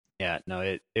 Yeah, no,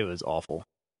 it was awful.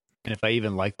 And if I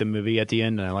even liked the movie at the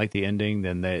end and I liked the ending,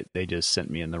 then they just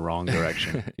sent me in the wrong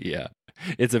direction. Yeah,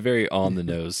 it's a very on the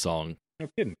nose song. No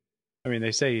kidding. I mean,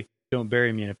 they say don't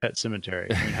bury me in a pet cemetery.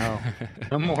 I mean,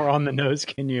 how more on the nose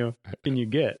can you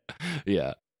get?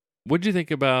 Yeah. What do you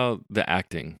think about the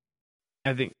acting?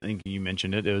 I think you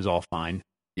mentioned it. It was all fine.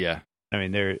 Yeah. I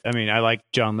mean, I like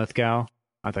John Lithgow.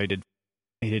 I thought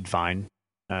he did fine.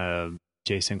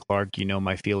 Jason Clarke, you know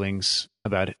my feelings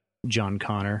about John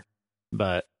Connor,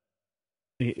 but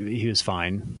he was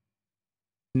fine.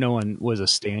 No one was a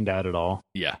standout at all.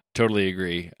 Yeah, totally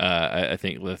agree. I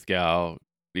think Lithgow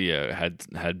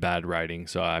had bad writing,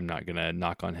 so I'm not going to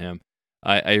knock on him.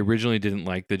 I originally didn't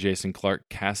like the Jason Clarke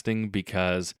casting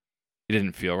because it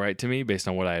didn't feel right to me based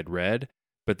on what I had read.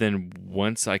 But then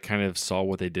once I kind of saw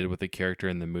what they did with the character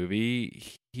in the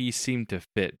movie, he seemed to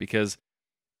fit because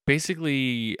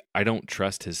basically I don't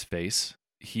trust his face.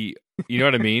 You know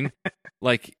what I mean?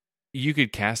 Like, you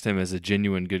could cast him as a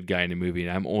genuine good guy in a movie,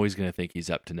 and I'm always going to think he's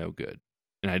up to no good.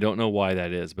 And I don't know why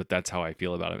that is, but that's how I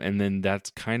feel about him. And then that's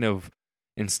kind of,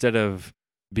 instead of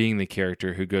being the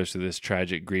character who goes through this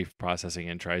tragic grief processing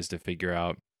and tries to figure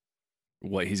out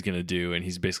what he's going to do, and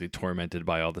he's basically tormented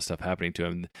by all the stuff happening to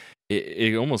him,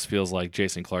 it almost feels like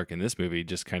Jason Clarke in this movie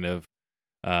just kind of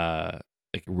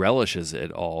like relishes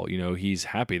it all. You know, he's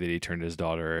happy that he turned his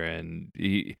daughter, and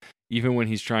even when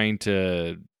he's trying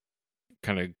to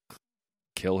kind of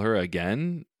kill her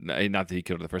again, not that he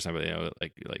killed her the first time, but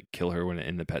like kill her when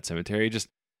in the pet cemetery, just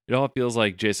it all feels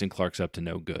like Jason Clarke's up to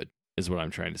no good is what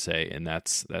I'm trying to say. And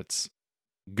that's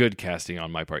good casting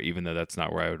on my part, even though that's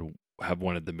not where I would have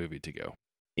wanted the movie to go.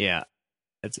 Yeah,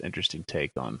 that's an interesting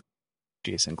take on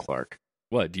Jason Clarke.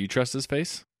 What, do you trust his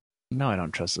face? No, I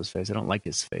don't trust his face. I don't like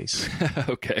his face.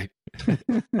 Okay.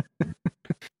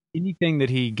 Anything that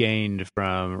he gained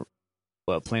from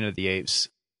Planet of the Apes,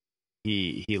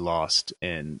 he lost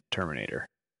in Terminator.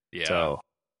 Yeah. So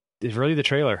it's really the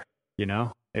trailer, you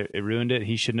know? It ruined it.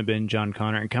 He shouldn't have been John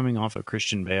Connor. And coming off of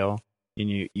Christian Bale, and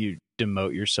you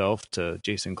demote yourself to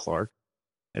Jason Clarke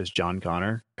as John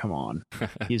Connor. Come on.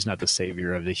 He's not the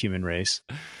savior of the human race.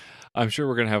 I'm sure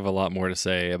we're going to have a lot more to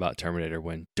say about Terminator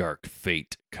when Dark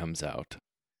Fate comes out.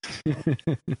 Yeah.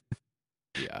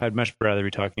 I'd much rather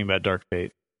be talking about Dark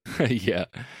Fate. Yeah.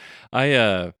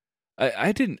 I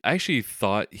actually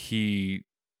thought he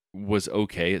was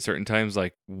okay at certain times,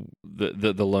 like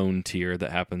the lone tear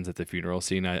that happens at the funeral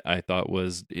scene I thought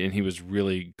was, and he was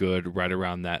really good right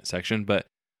around that section. But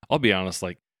I'll be honest,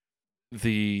 like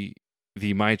the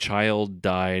my child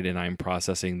died and I'm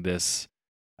processing this,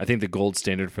 I think the gold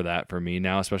standard for that for me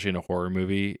now, especially in a horror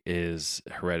movie, is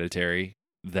Hereditary.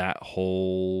 That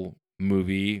whole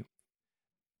movie,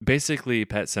 basically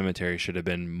Pet Sematary should have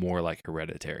been more like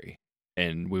Hereditary,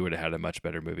 and we would have had a much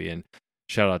better movie. And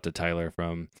shout out to Tyler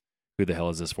from Who the Hell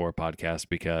Is This For podcast,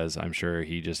 because I'm sure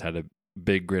he just had a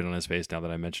big grin on his face now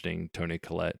that I'm mentioning Toni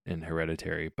Collette in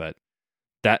Hereditary. But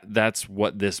that's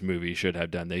what this movie should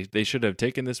have done. They should have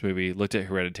taken this movie, looked at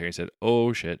Hereditary and said,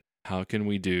 oh shit, how can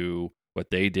we do what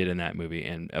they did in that movie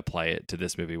and apply it to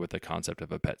this movie with the concept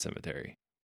of a pet cemetery?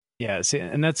 Yeah, see,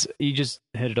 and that's, you just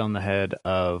hit it on the head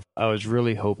of, I was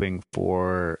really hoping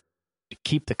to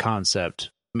keep the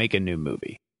concept, make a new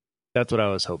movie. That's what I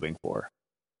was hoping for.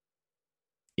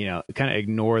 You know, kind of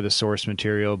ignore the source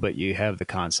material, but you have the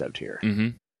concept here. Mm-hmm.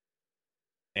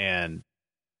 And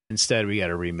instead we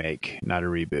got a remake, not a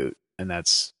reboot. And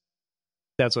that's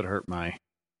what hurt my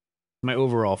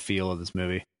overall feel of this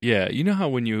movie. Yeah, you know how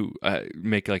when you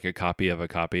make like a copy of a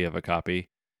copy of a copy,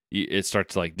 it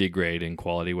starts to like degrade in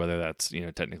quality, whether that's, you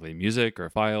know, technically music or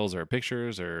files or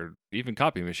pictures or even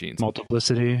copy machines.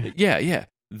 Multiplicity. Yeah.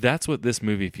 That's what this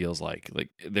movie feels like. Like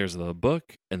there's the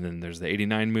book, and then there's the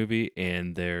 '89 movie,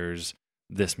 and there's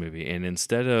this movie. And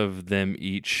instead of them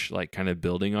each like kind of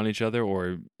building on each other,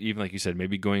 or even like you said,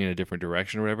 maybe going in a different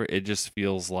direction or whatever, it just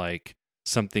feels like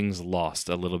something's lost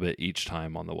a little bit each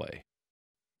time on the way.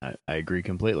 I agree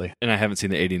completely. And I haven't seen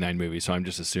the '89 movie, so I'm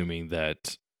just assuming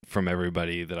that from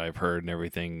everybody that I've heard and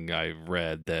everything I've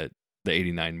read, that the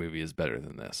 '89 movie is better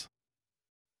than this.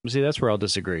 See, that's where I'll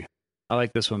disagree. I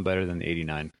like this one better than the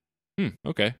 '89.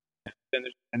 Okay.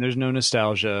 And there's no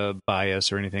nostalgia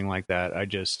bias or anything like that. I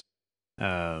just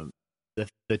the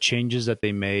changes that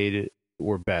they made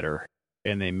were better,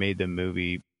 and they made the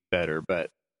movie better. But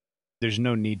there's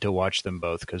no need to watch them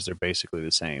both because they're basically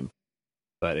the same.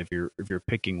 But if you're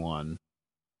picking one,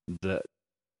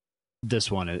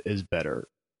 this one is better,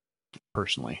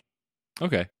 personally.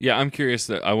 Okay. Yeah, I'm curious.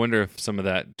 I wonder if some of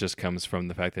that just comes from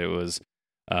the fact that it was,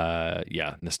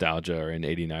 nostalgia or in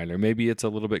 '89, or maybe it's a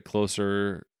little bit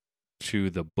closer to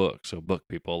the book, so book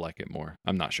people like it more.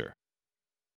 I'm not sure.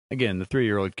 Again, the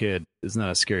 3-year-old kid is not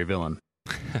a scary villain.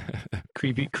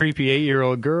 Creepy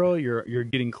 8-year-old girl, you're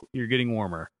getting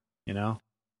warmer. You know.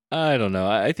 I don't know.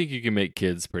 I think you can make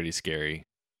kids pretty scary.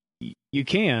 You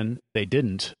can. They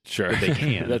didn't. Sure, but they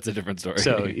can. That's a different story.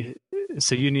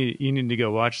 So you need to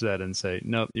go watch that and say,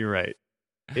 nope, you're right.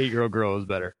 8-year-old girl is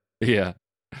better. Yeah.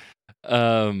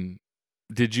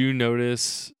 Did you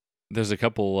notice there's a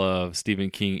couple of Stephen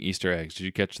King Easter eggs? Did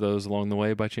you catch those along the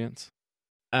way by chance?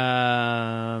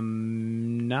 No.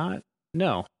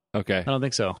 Okay. I don't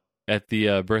think so. At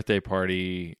the birthday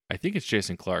party, I think it's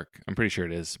Jason Clarke. I'm pretty sure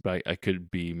it is, but I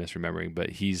could be misremembering. But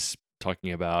he's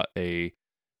talking about a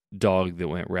dog that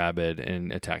went rabid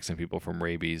and attacked some people from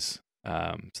rabies.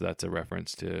 So that's a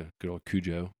reference to good old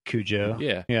Cujo. Cujo.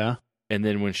 Yeah. Yeah. And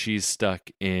then when she's stuck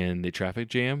in the traffic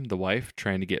jam, the wife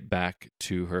trying to get back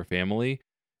to her family,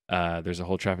 there's a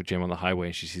whole traffic jam on the highway,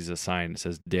 and she sees a sign that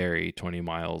says Derry 20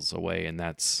 miles away, and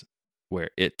that's where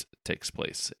it takes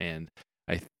place. And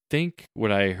I think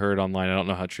what I heard online, I don't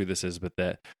know how true this is, but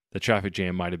that the traffic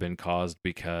jam might have been caused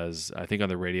because I think on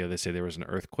the radio they say there was an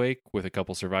earthquake with a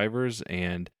couple survivors,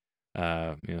 and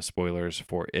spoilers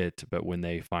for it, but when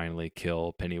they finally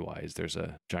kill Pennywise, there's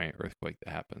a giant earthquake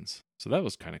that happens. So that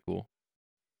was kind of cool.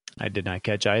 I did not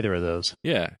catch either of those.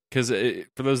 Yeah, because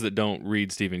for those that don't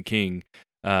read Stephen King,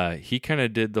 he kind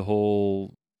of did the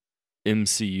whole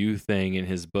MCU thing in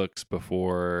his books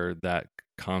before that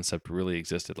concept really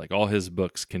existed. Like all his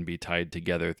books can be tied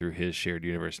together through his shared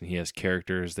universe, and he has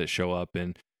characters that show up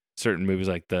in certain movies.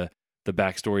 Like the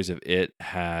backstories of It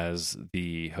has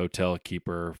the hotel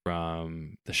keeper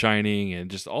from The Shining, and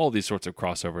just all these sorts of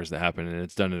crossovers that happen, and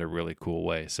it's done in a really cool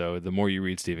way. So the more you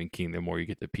read Stephen King, the more you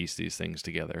get to piece these things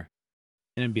together.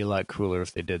 And it'd be a lot cooler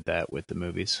if they did that with the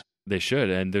movies. They should,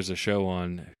 and there's a show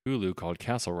on Hulu called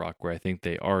Castle Rock where I think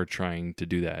they are trying to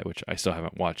do that, which I still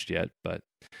haven't watched yet, but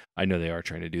I know they are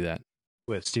trying to do that.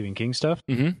 With Stephen King stuff?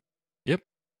 Mm-hmm. Yep.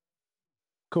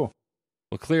 Cool.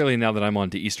 Well, clearly now that I'm on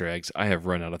to Easter eggs, I have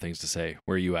run out of things to say.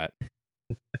 Where are you at?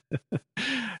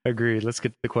 Agreed. Let's get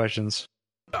to the questions.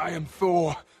 I am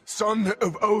Thor, son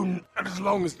of Odin, and as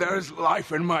long as there is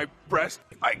life in my breast,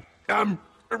 I am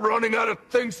running out of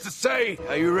things to say.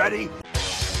 Are you ready?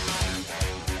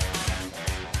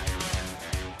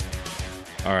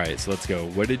 All right, so let's go.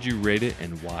 What did you rate it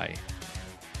and why?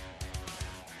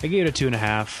 I gave it a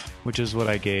 2.5, which is what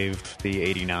I gave the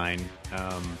 89.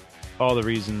 All the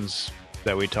reasons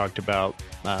that we talked about,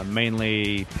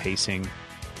 mainly pacing,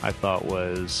 I felt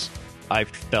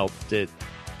it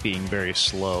being very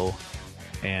slow,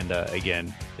 and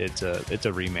again, it's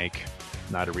a remake,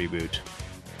 not a reboot.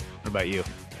 What about you?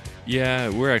 Yeah,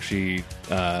 we're actually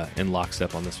in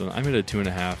lockstep on this one. I'm at a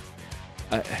 2.5.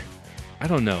 I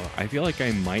don't know. I feel like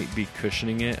I might be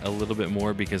cushioning it a little bit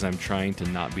more because I'm trying to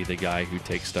not be the guy who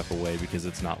takes stuff away because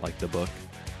it's not like the book.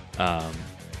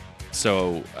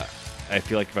 So I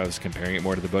feel like if I was comparing it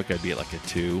more to the book, I'd be at like a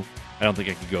 2. I don't think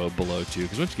I could go below 2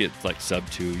 because once you get like sub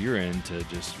 2, you're into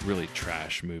just really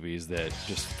trash movies that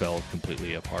just fell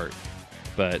completely apart.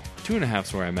 But 2.5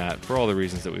 is where I'm at for all the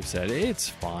reasons that we've said. It's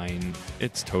fine.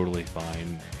 It's totally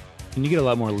fine. And you get a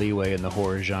lot more leeway in the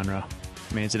horror genre.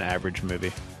 I mean, it's an average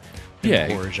movie. Yeah,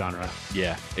 the horror genre.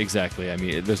 Yeah, exactly. I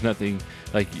mean, there's nothing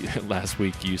like last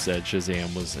week you said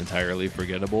Shazam was entirely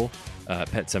forgettable.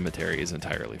 Pet Sematary is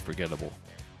entirely forgettable.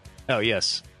 Oh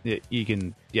yes, you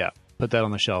can put that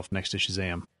on the shelf next to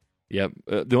Shazam. Yep.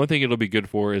 The only thing it'll be good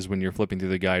for is when you're flipping through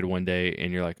the guide one day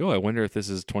and you're like, oh, I wonder if this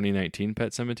is 2019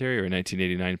 Pet Sematary or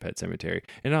 1989 Pet Sematary.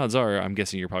 And odds are, I'm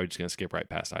guessing you're probably just going to skip right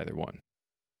past either one.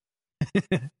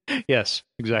 Yes,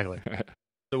 exactly.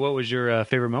 So, what was your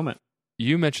favorite moment?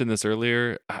 You mentioned this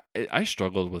earlier. I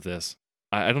struggled with this.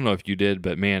 I don't know if you did,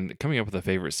 but man, coming up with a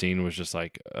favorite scene was just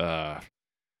like, I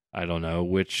don't know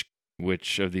which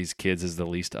of these kids is the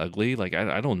least ugly. Like,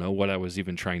 I don't know what I was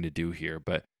even trying to do here,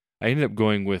 but I ended up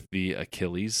going with the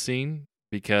Achilles scene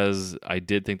because I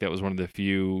did think that was one of the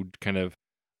few kind of,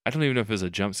 I don't even know if it was a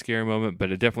jump scare moment,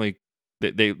 but it definitely,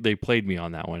 they played me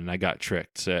on that one and I got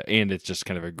tricked. And it's just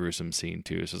kind of a gruesome scene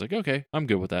too. So it's like, okay, I'm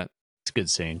good with that. It's a good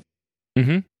scene.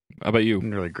 Mm-hmm. How about you?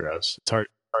 Really gross. It's hard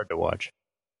to watch.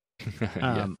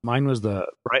 Yeah. Mine was the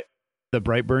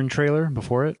Brightburn trailer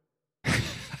before it.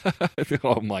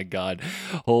 Oh my God.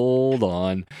 Hold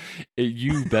on.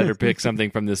 You better pick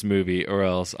something from this movie or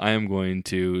else I am going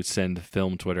to send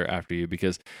film Twitter after you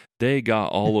because they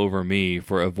got all over me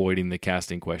for avoiding the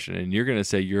casting question. And you're going to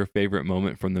say your favorite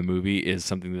moment from the movie is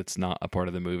something that's not a part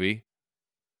of the movie?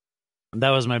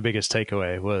 That was my biggest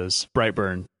takeaway was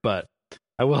Brightburn, but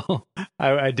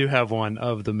I do have one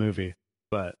of the movie,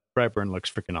 but Brightburn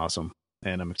looks freaking awesome.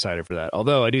 And I'm excited for that.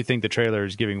 Although I do think the trailer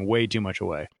is giving way too much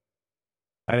away.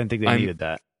 I didn't think they needed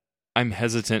that. I'm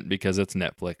hesitant because it's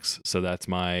Netflix, so that's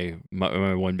my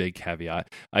one big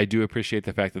caveat. I do appreciate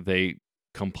the fact that they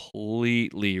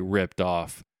completely ripped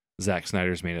off Zack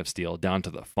Snyder's Man of Steel, down to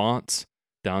the fonts,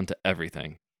 down to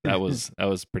everything. That was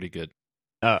pretty good.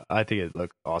 I think it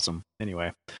looked awesome.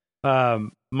 Anyway,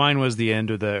 mine was the end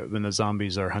of when the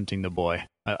zombies are hunting the boy.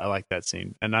 I like that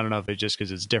scene, and I don't know if it's just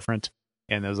because it's different.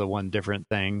 And there's a one different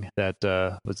thing that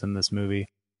was in this movie,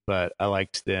 but I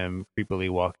liked them creepily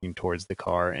walking towards the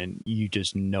car and you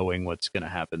just knowing what's going to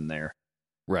happen there.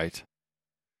 Right.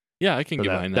 Yeah, I can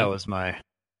get behind that. That was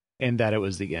and that it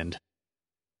was the end.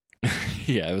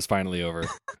 Yeah, it was finally over.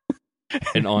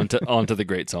 And on to the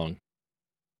great song.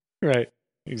 Right.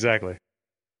 Exactly.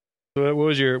 So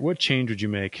what change would you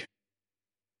make?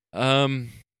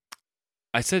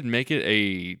 I said make it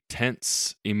a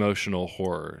tense, emotional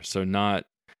horror. So not,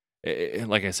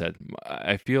 like I said,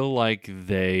 I feel like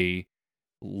they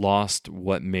lost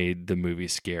what made the movie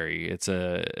scary. It's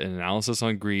an analysis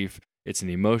on grief. It's an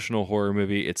emotional horror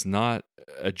movie. It's not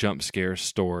a jump scare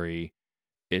story.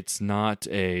 It's not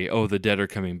the dead are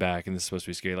coming back and this is supposed to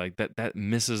be scary. Like that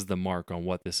misses the mark on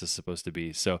what this is supposed to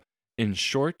be. So in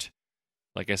short,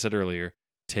 like I said earlier,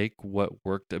 take what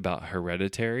worked about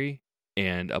Hereditary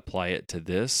and apply it to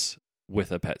this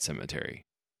with a Pet Sematary,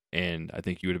 and I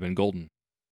think you would have been golden.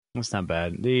 That's not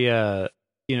bad. The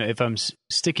if I'm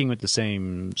sticking with the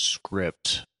same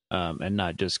script and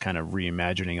not just kind of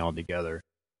reimagining altogether,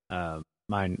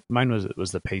 mine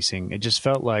was the pacing. It just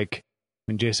felt like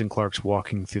when Jason Clarke's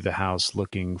walking through the house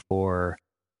looking for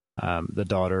the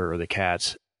daughter or the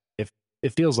cat,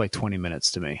 it feels like 20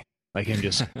 minutes to me, like him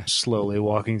just slowly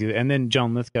walking through. And then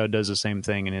John Lithgow does the same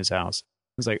thing in his house.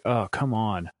 It's like, oh, come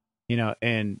on,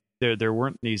 and there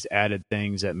weren't these added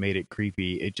things that made it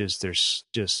creepy. It there's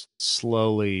just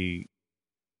slowly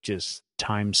just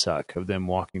time suck of them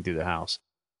walking through the house.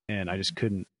 And I just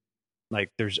couldn't, like,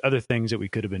 there's other things that we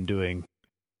could have been doing,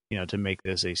 to make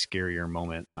this a scarier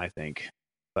moment, I think.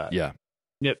 But yeah.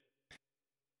 Yep.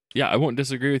 Yeah, I won't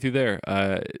disagree with you there.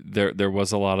 There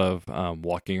was a lot of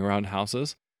walking around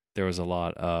houses. There was a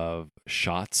lot of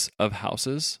shots of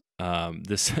houses.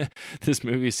 This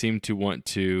movie seemed to want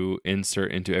to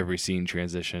insert into every scene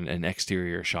transition an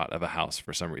exterior shot of a house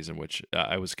for some reason, which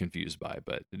I was confused by,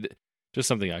 but just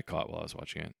something I caught while I was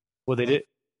watching it. Well, they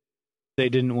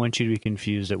didn't want you to be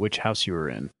confused at which house you were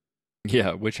in.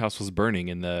 Yeah, which house was burning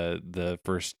in the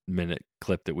first minute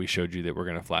clip that we showed you that we're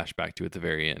going to flash back to at the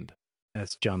very end.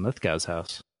 That's John Lithgow's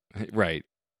house. Right.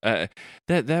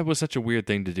 That was such a weird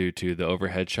thing to do too, the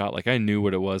overhead shot. Like I knew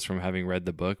what it was from having read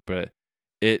the book, but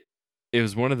it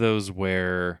was one of those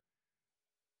where,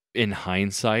 in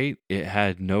hindsight, it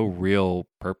had no real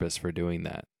purpose for doing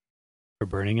that. For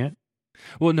burning it?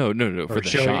 Well, no, for the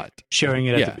shot. Showing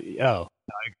it at the... Oh,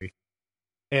 no, I agree.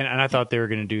 And I thought they were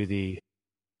going to do the,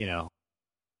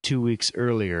 2 weeks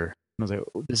earlier. I was like,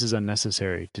 this is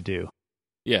unnecessary to do.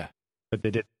 Yeah. But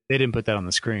they didn't put that on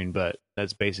the screen, but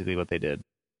that's basically what they did.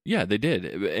 Yeah, they did.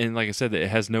 And like I said, it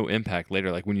has no impact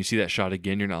later. Like when you see that shot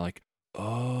again, you're not like,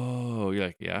 oh, you're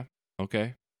like, yeah.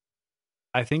 Okay.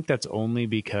 I think that's only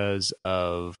because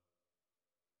of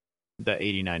the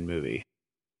 89 movie.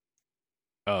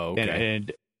 Oh, okay.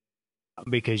 And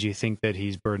because you think that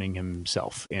he's burning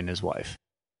himself and his wife.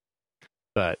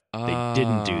 But they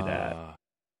didn't do that.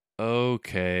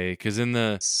 Okay, because in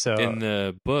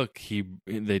the book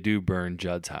they do burn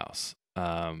Judd's house.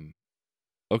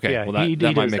 Okay, yeah, well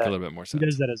that might make a little bit more sense. He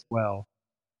does that as well.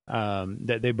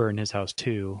 That they burn his house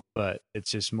too, but it's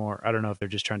just more. I don't know if they're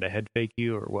just trying to head fake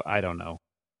you or what. I don't know.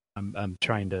 I'm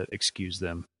trying to excuse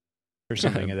them for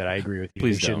something that I agree with you.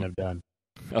 Please they shouldn't have done.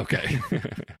 Okay.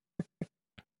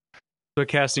 What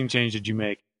casting change did you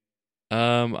make?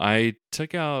 I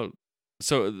took out.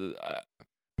 So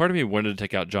part of me wanted to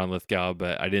take out John Lithgow,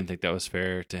 but I didn't think that was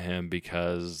fair to him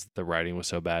because the writing was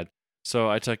so bad. So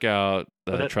I took out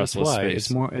the trustless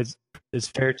face. It's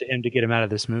fair to him to get him out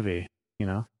of this movie.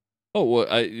 Oh,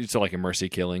 well, so like a mercy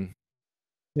killing.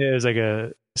 Yeah, it was like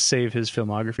a save his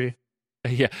filmography.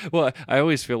 Yeah, well, I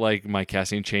always feel like my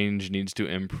casting change needs to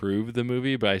improve the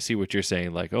movie, but I see what you're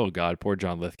saying. Like, oh God, poor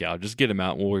John Lithgow. Just get him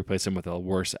out and we'll replace him with a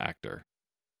worse actor.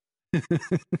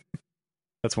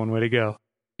 That's one way to go.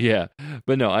 Yeah,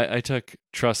 but no, I took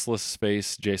trustless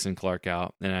space Jason Clarke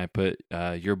out, and I put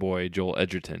your boy Joel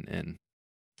Edgerton in.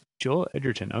 Joel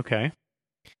Edgerton, okay.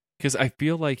 Because I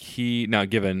feel like now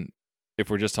given, if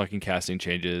we're just talking casting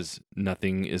changes,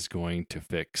 nothing is going to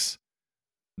fix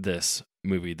this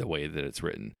movie the way that it's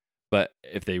written. But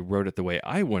if they wrote it the way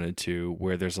I wanted to,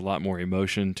 where there's a lot more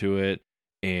emotion to it,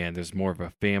 and there's more of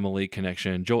a family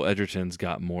connection, Joel Edgerton's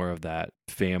got more of that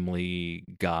family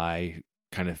guy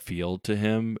kind of feel to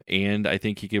him, and I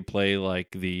think he could play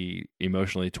like the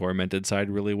emotionally tormented side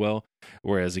really well.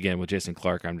 Whereas again with Jason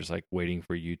Clarke, I'm just like waiting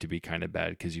for you to be kind of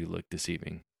bad because you look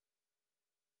deceiving.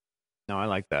 No, I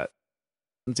like that.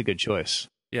 That's a good choice.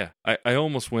 Yeah, I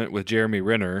almost went with Jeremy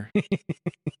Renner,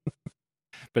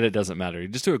 but it doesn't matter. You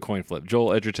just do a coin flip: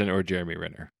 Joel Edgerton or Jeremy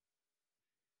Renner.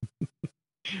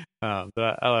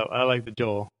 But I like the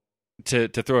Joel. To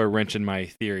throw a wrench in my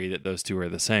theory that those two are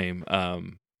the same.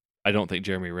 I don't think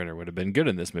Jeremy Renner would have been good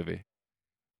in this movie.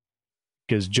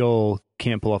 Because Joel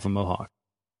can't pull off a mohawk.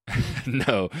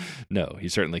 No, he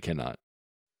certainly cannot.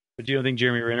 But you don't think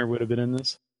Jeremy Renner would have been in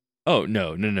this? Oh,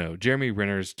 no. Jeremy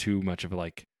Renner's too much of a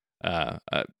like,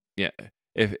 yeah.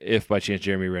 If by chance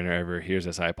Jeremy Renner ever hears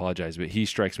this, I apologize, but he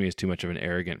strikes me as too much of an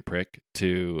arrogant prick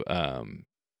to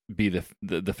be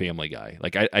the family guy.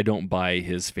 Like I don't buy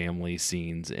his family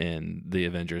scenes in the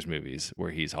Avengers movies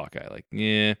where he's Hawkeye. Like,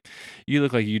 yeah, you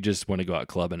look like you just want to go out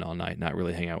clubbing all night, not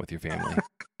really hang out with your family.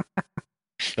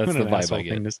 That's the vibe I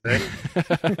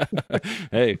get.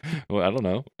 Hey, well, I don't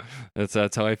know.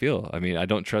 That's how I feel. I mean, I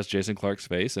don't trust Jason Clarke's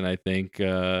face, and I think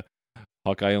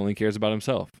Hawkeye only cares about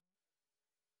himself.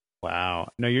 Wow.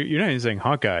 No, you're not even saying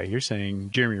Hawkeye. You're saying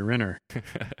Jeremy Renner.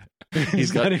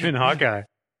 He's not even Hawkeye.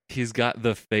 He's got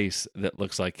the face that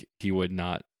looks like he would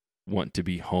not want to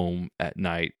be home at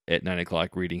night at 9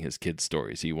 o'clock reading his kids'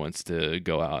 stories. He wants to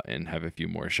go out and have a few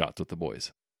more shots with the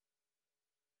boys.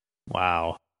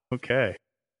 Wow. Okay.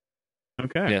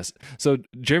 Yes. So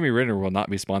Jeremy Renner will not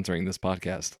be sponsoring this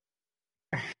podcast.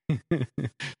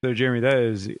 So Jeremy, that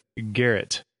is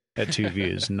Garrett at 2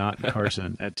 Views, not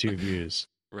Carson at 2 Views.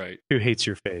 Right. Who hates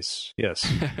your face?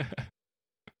 Yes.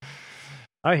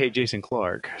 I hate Jason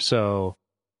Clarke. So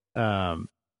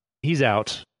he's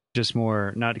out, just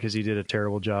more not because he did a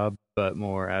terrible job, but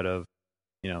more out of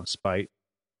spite.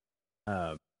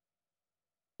 So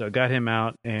I got him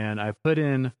out, and I put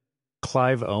in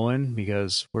Clive Owen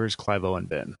because where's Clive Owen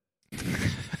been?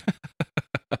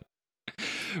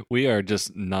 We are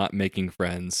just not making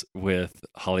friends with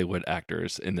Hollywood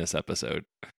actors in this episode.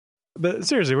 But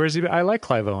seriously, where's he been? I like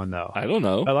Clive Owen though. I don't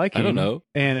know. I like him. I don't know.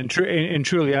 And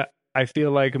truly, I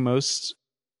feel like most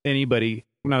anybody.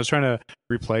 When I was trying to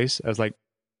replace, I was like,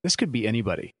 this could be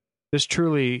anybody. This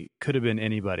truly could have been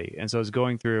anybody. And so I was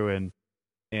going through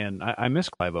and I miss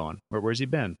Clive Owen. Where's he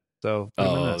been? So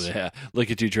yeah,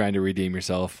 look at you trying to redeem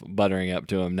yourself, buttering up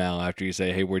to him now after you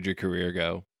say, "Hey, where'd your career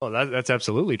go?" Oh, that's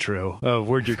absolutely true.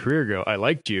 Where'd your career go? I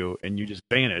liked you, and you just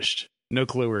vanished. No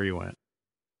clue where you went.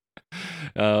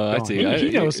 I see.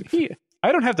 He knows.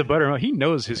 I don't have to butter him up. He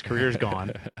knows his career's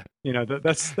gone.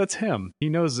 That's him. He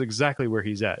knows exactly where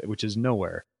he's at, which is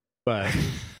nowhere. But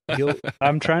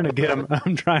I'm trying to get him.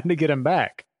 I'm trying to get him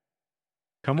back.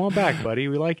 Come on back, buddy.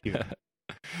 We like you.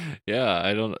 Yeah,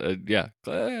 I don't.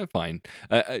 Fine.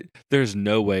 There's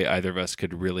no way either of us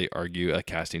could really argue a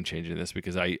casting change in this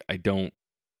because I don't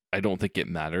think it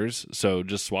matters. So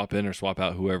just swap in or swap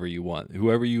out whoever you want,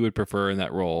 whoever you would prefer in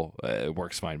that role. It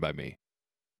works fine by me.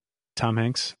 Tom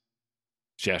Hanks.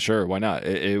 Yeah, sure. Why not?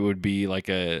 It would be like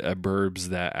a Burbs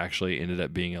that actually ended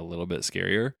up being a little bit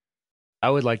scarier. I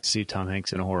would like to see Tom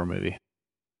Hanks in a horror movie.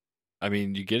 I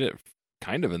mean, you get it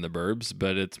kind of in the Burbs,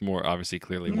 but it's more obviously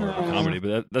clearly more of a comedy.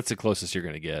 But that's the closest you're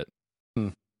going to get.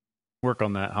 Work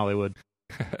on that, Hollywood.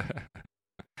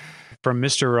 From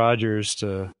Mr. Rogers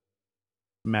to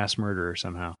mass murderer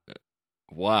somehow.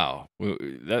 Wow,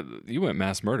 that you went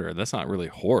mass murder. That's not really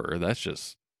horror. That's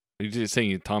just you're just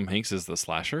saying Tom Hanks is the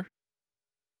slasher.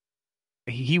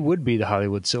 He would be the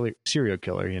Hollywood serial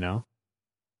killer,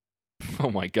 Oh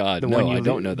my God! I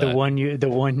don't know that. The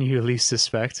one you least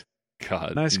suspect.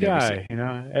 God, nice guy.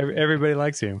 Everybody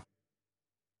likes him.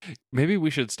 Maybe we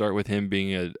should start with him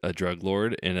being a drug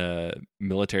lord in a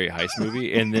military heist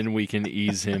movie, and then we can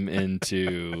ease him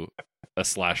into a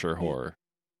slasher horror.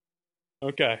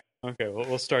 Okay.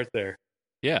 We'll start there.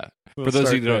 Yeah. For those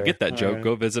of you who don't get that joke,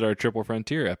 go visit our Triple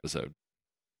Frontier episode.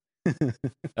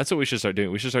 That's what we should start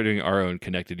doing. We should start doing our own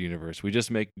connected universe. We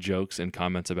just make jokes and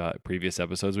comments about previous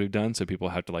episodes we've done, so people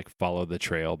have to follow the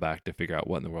trail back to figure out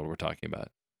what in the world we're talking about.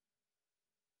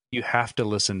 You have to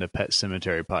listen to Pet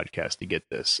Cemetery podcast to get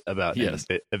this about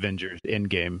Avengers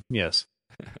Endgame. Yes.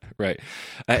 Right.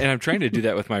 And I'm trying to do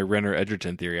that with my Renner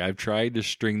Edgerton theory. I've tried to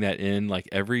string that in like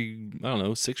every, I don't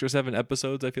know, 6 or 7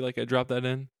 episodes. I feel like I drop that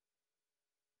in.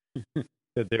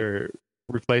 That they're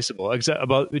replaceable. Except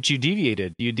about, but you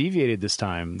deviated. You deviated this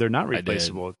time. They're not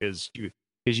replaceable because you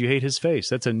hate his face.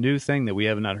 That's a new thing that we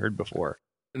have not heard before.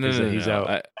 No, he's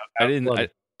out. I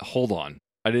didn't. Hold on.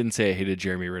 I didn't say I hated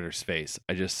Jeremy Renner's face.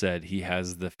 I just said he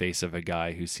has the face of a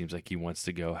guy who seems like he wants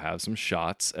to go have some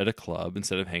shots at a club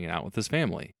instead of hanging out with his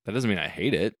family. That doesn't mean I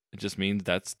hate it. It just means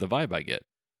that's the vibe I get.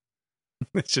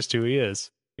 It's just who he is.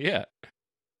 Yeah.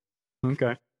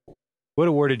 Okay. What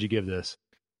award did you give this?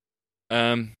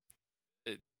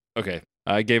 Okay.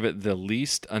 I gave it the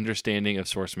least understanding of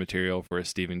source material for a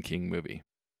Stephen King movie.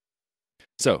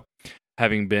 So,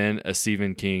 having been a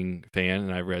Stephen King fan,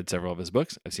 and I've read several of his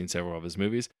books, I've seen several of his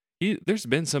movies, there's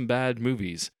been some bad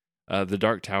movies. The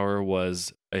Dark Tower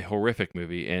was a horrific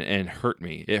movie and hurt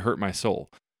me. It hurt my soul.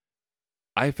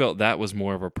 I felt that was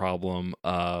more of a problem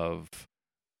of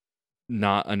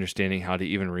not understanding how to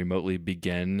even remotely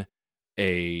begin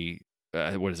a,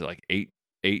 like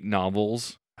eight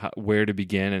novels, where to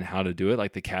begin and how to do it.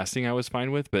 Like the casting I was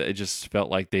fine with, but it just felt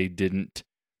like they didn't.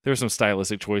 There were some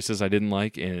stylistic choices I didn't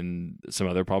like and some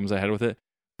other problems I had with it,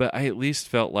 but I at least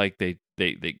felt like they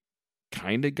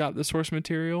kind of got the source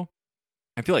material.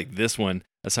 I feel like this one,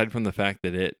 aside from the fact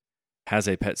that it has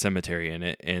a pet cemetery in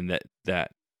it and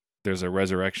that there's a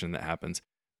resurrection that happens,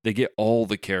 they get all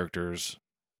the characters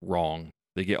wrong.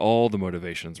 They get all the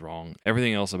motivations wrong.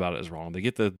 Everything else about it is wrong. They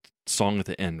get the song at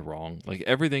the end wrong. Like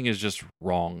everything is just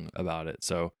wrong about it.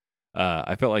 So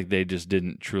I felt like they just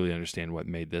didn't truly understand what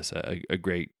made this a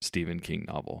great Stephen King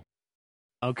novel.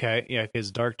 Okay, yeah,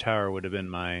 because Dark Tower would have been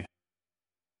my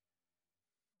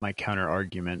counter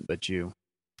argument, but you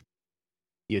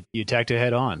attacked it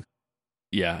head on.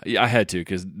 Yeah, I had to,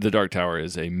 because The Dark Tower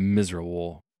is a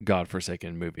miserable,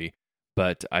 godforsaken movie.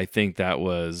 But I think that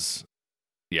was,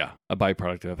 a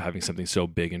byproduct of having something so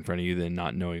big in front of you than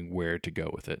not knowing where to go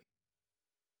with it.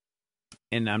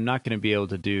 And I'm not going to be able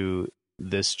to do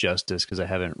this justice because I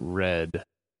haven't read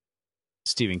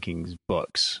Stephen King's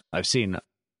books. I've seen,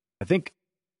 I think,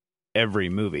 every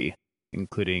movie,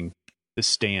 including the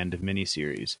Stand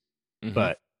miniseries. Mm-hmm.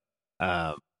 But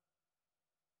I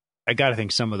got to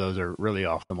think some of those are really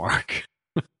off the mark.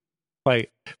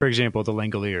 Like, for example, The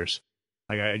Langoliers.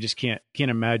 Like, I just can't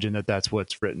imagine that that's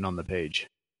what's written on the page.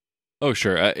 Oh,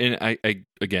 sure. And I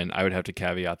would have to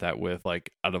caveat that with, like,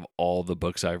 out of all the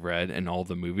books I've read and all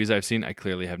the movies I've seen, I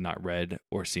clearly have not read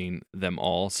or seen them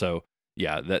all. So,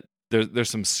 yeah, that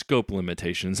there's some scope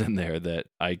limitations in there that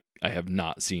I have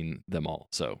not seen them all.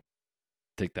 So,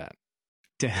 take that.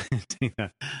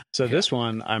 So this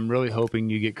one, I'm really hoping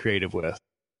you get creative with,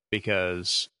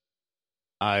 because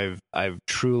I've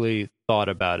truly thought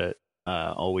about it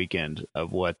all weekend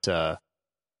of what a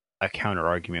counter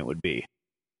argument would be.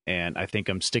 And I think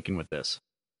I'm sticking with this.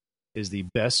 Is the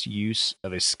best use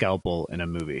of a scalpel in a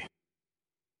movie.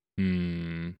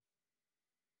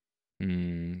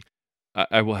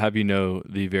 I will have you know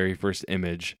the very first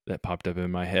image that popped up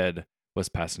in my head was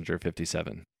Passenger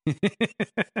 57.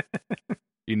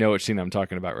 You know what scene I'm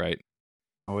talking about, right?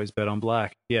 Always bet on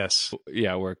black. Yes.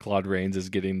 Yeah, where Claude Rains is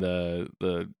getting the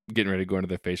getting ready to go into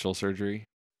the facial surgery.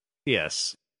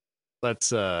 Yes.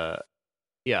 Let's I'll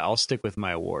stick with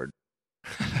my award.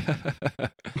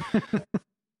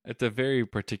 It's a very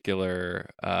particular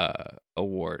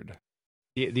award.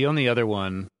 The only other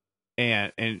one,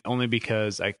 and only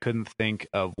because I couldn't think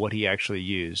of what he actually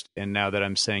used, and now that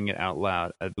I'm saying it out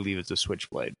loud, I believe it's a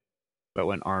switchblade. But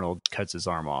when Arnold cuts his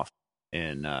arm off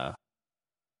in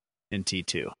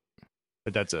T2,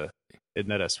 but isn't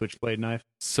that a switchblade knife?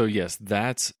 So yes,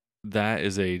 that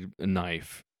is a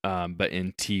knife. But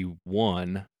in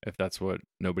T1, if that's what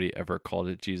nobody ever called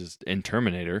it, Jesus, in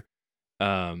Terminator,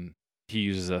 he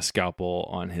uses a scalpel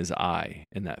on his eye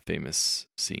in that famous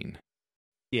scene.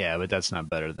 Yeah, but that's not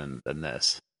better than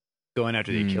this. Going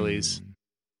after the Achilles,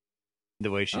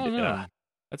 the way she did that.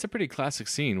 That's a pretty classic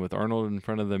scene with Arnold in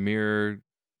front of the mirror,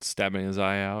 stabbing his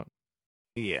eye out.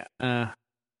 Yeah.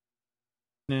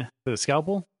 The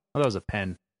scalpel? Oh, that was a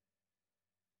pen.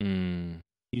 Did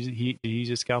he use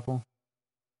a scalpel?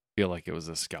 Feel like it was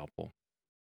a scalpel.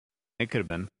 It could have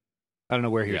been. I don't know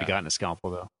where he would have gotten a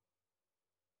scalpel though.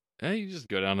 You just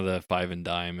go down to the 5 and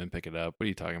dime and pick it up. What are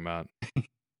you talking about?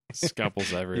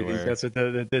 Scalpels everywhere. That's what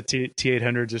the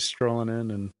T800 just strolling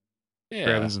in and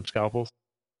grabbing some scalpels.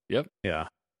 Yep. Yeah.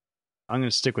 I'm going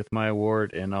to stick with my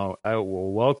award, and I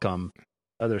will welcome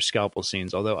other scalpel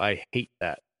scenes. Although I hate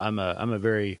that. I'm a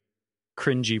very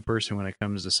cringy person when it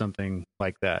comes to something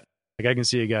like that. Like I can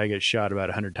see a guy get shot about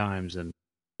 100 times and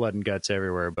blood and guts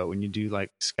everywhere. But when you do like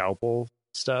scalpel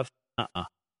stuff,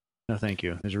 no, thank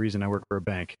you. There's a reason I work for a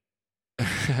bank.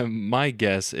 My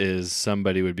guess is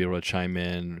somebody would be able to chime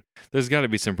in. There's got to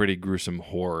be some pretty gruesome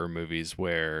horror movies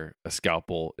where a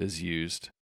scalpel is used.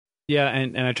 Yeah,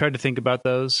 and I tried to think about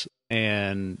those,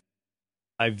 and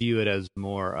I view it as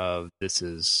more of this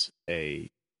is a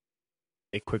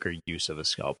quicker use of a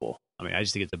scalpel. I mean, I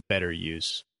just think it's a better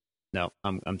use. No,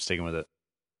 I'm sticking with it.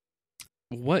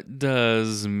 What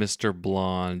does Mr.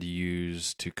 Blonde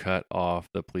use to cut off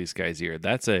the police guy's ear?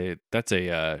 That's a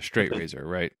straight razor,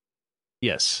 right?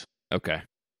 Yes. Okay.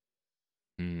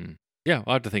 Yeah,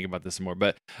 I'll have to think about this some more,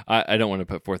 but I don't want to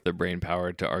put forth the brain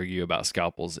power to argue about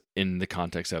scalpels in the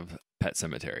context of Pet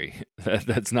Sematary.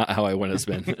 That's not how I want to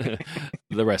spend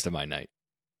the rest of my night.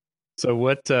 So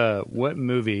what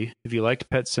movie, if you liked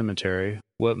Pet Sematary,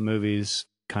 what movies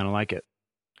kind of like it?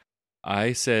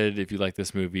 I said if you like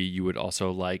this movie, you would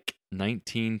also like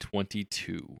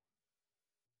 1922.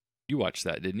 You watched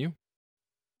that, didn't you?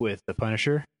 With The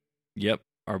Punisher? Yep.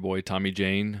 Our boy Tommy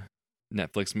Jane,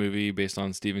 Netflix movie based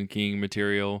on Stephen King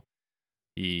material.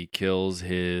 He kills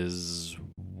his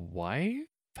wife,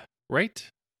 right?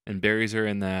 And buries her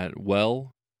in that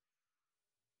well.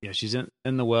 Yeah, she's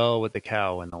in the well with the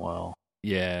cow in the well.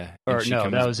 Yeah. Or no,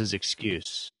 that was his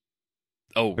excuse.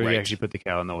 Oh, or right. He actually put the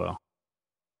cow in the well.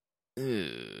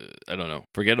 I don't know.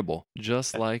 Forgettable.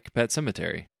 Just like Pet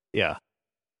Sematary. Yeah.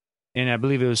 And I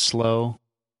believe it was slow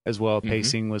as well.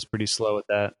 Pacing was pretty slow at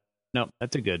that. No,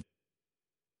 that's a good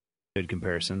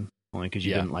comparison. Only because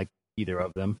you didn't like either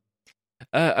of them.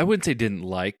 I wouldn't say didn't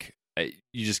like.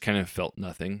 You just kind of felt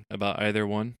nothing about either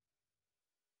one.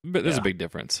 But there's a big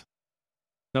difference.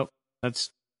 Nope.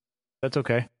 That's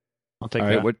okay. I'll take All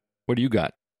that. right, what do you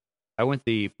got? I went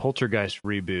the Poltergeist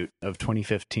reboot of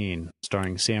 2015,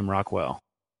 starring Sam Rockwell.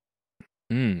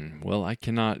 Well, I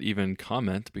cannot even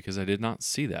comment because I did not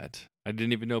see that. I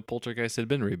didn't even know Poltergeist had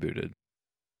been rebooted.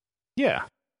 Yeah.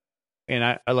 And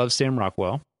I love Sam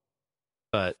Rockwell,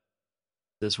 but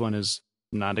this one is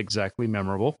not exactly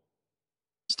memorable.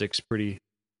 Sticks pretty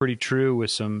true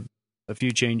with a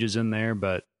few changes in there,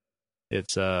 but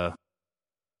it's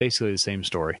basically the same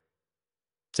story.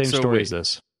 Same story as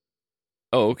this.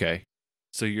 Oh, okay.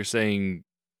 So you're saying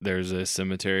there's a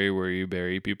cemetery where you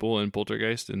bury people in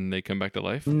Poltergeist and they come back to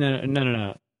life?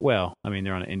 No. Well, I mean,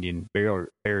 they're on an Indian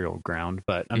burial ground,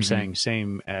 but I'm saying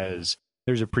same as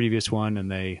there's a previous one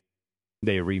and they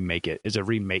remake it. It's a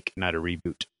remake, not a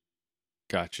reboot.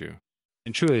 Got you.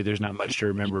 And truly, there's not much to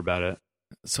remember about it.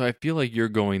 So I feel like you're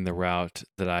going the route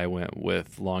that I went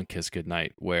with Long Kiss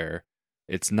Goodnight, where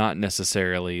it's not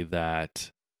necessarily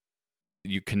that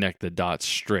you connect the dots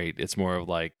straight. It's more of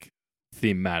like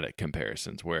thematic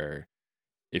comparisons, where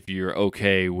if you're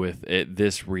okay with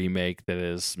this remake that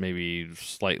is maybe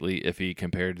slightly iffy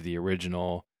compared to the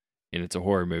original, and it's a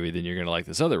horror movie, then you're going to like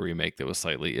this other remake that was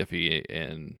slightly iffy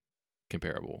and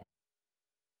comparable.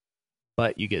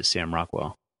 But you get Sam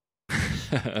Rockwell.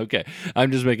 Okay.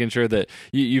 I'm just making sure that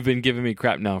you've been giving me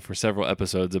crap now for several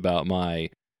episodes about my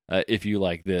if you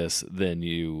like this, then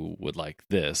you would like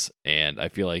this. And I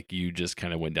feel like you just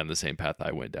kind of went down the same path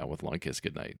I went down with Long Kiss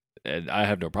Goodnight. And I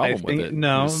have no problem with it.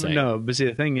 No. But see,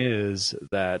 the thing is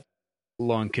that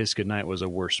Long Kiss Goodnight was a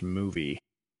worse movie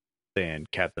than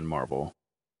Captain Marvel.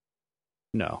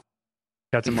 No.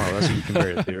 Captain Marvel, that's what you compare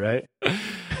it to, right?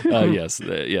 Yes,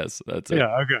 that's it.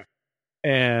 Yeah, okay.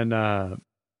 And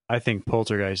I think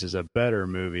Poltergeist is a better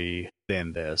movie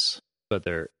than this, but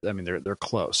they're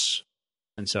close.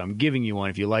 And so I'm giving you one.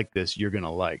 If you like this, you're going to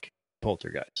like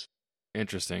Poltergeist.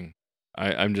 Interesting.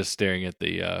 I'm just staring at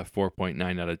the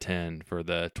 4.9 out of 10 for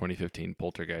the 2015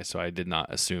 Poltergeist, so I did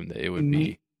not assume that it would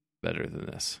be better than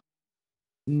this.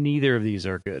 Neither of these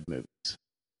are good movies.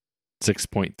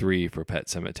 6.3 for Pet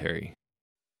Sematary.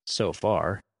 So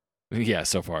far. Yeah,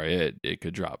 so far it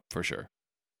could drop for sure.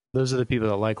 Those are the people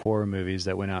that like horror movies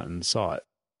that went out and saw it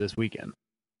this weekend.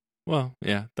 Well,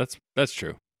 yeah, that's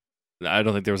true. I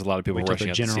don't think there was a lot of people rushing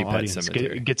out to see Pet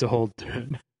Sematary. Gets a hold to it.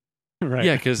 Right.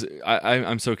 Yeah, because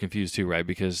I'm so confused too, right?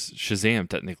 Because Shazam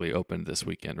technically opened this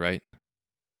weekend, right?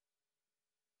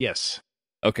 Yes.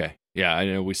 Okay. Yeah, I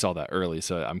know we saw that early,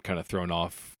 so I'm kind of thrown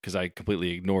off because I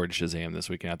completely ignored Shazam this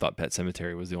weekend. I thought Pet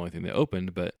Sematary was the only thing that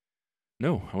opened, but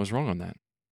no, I was wrong on that.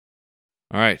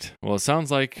 All right. Well, it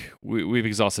sounds like we've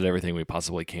exhausted everything we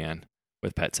possibly can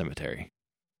with Pet Sematary.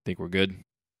 Think we're good?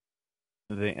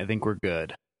 I think we're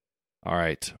good. All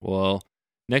right. Well,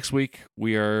 next week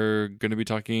we are going to be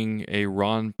talking a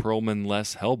Ron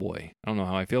Perlman-less Hellboy. I don't know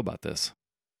how I feel about this.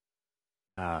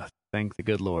 Thank the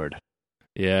good Lord.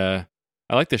 Yeah.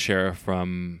 I like the sheriff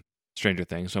from Stranger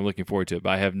Things, so I'm looking forward to it,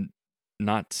 but I have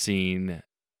not seen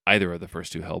either of the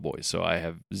first two Hellboys, so I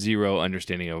have zero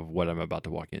understanding of what I'm about to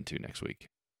walk into next week.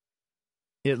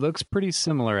 It looks pretty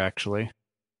similar, actually.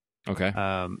 Okay.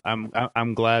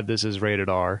 I'm glad this is rated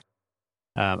R.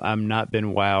 I'm not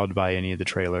been wowed by any of the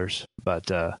trailers, but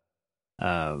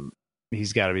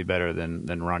he's got to be better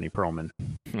than Ronnie Perlman.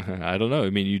 I don't know. I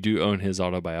mean, you do own his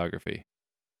autobiography.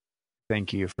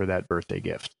 Thank you for that birthday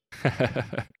gift.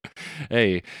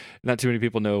 Hey, not too many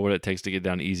people know what it takes to get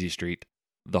down Easy Street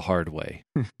the hard way.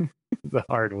 The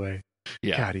hard way.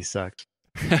 Yeah. God, he sucked.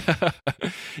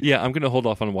 Yeah, I'm going to hold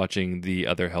off on watching the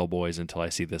other Hellboys until I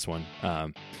see this one.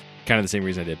 Kind of the same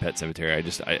reason I did Pet Sematary.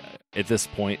 I at this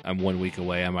point, I'm 1 week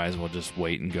away. I might as well just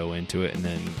wait and go into it and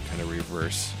then kind of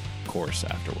reverse course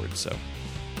afterwards. So,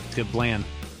 It's a good plan.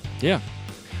 yeah.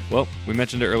 Well, we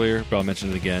mentioned it earlier, but I'll mention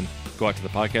it again. Go out to the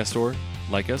podcast store,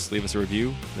 like us, leave us a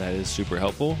review. That is super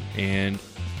helpful. And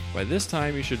by this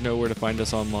time, you should know where to find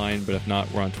us online. But if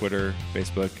not, we're on Twitter,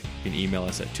 Facebook. You can email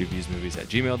us at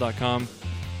twoviewsmovies@gmail.com.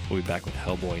 We'll be back with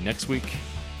Hellboy next week.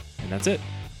 And that's it.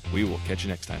 We will catch you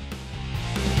next time.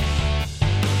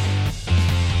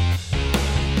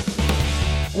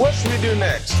 What should we do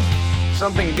next?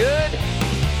 Something good?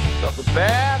 Something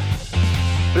bad?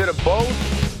 Bit of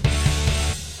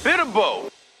both? Bit of both.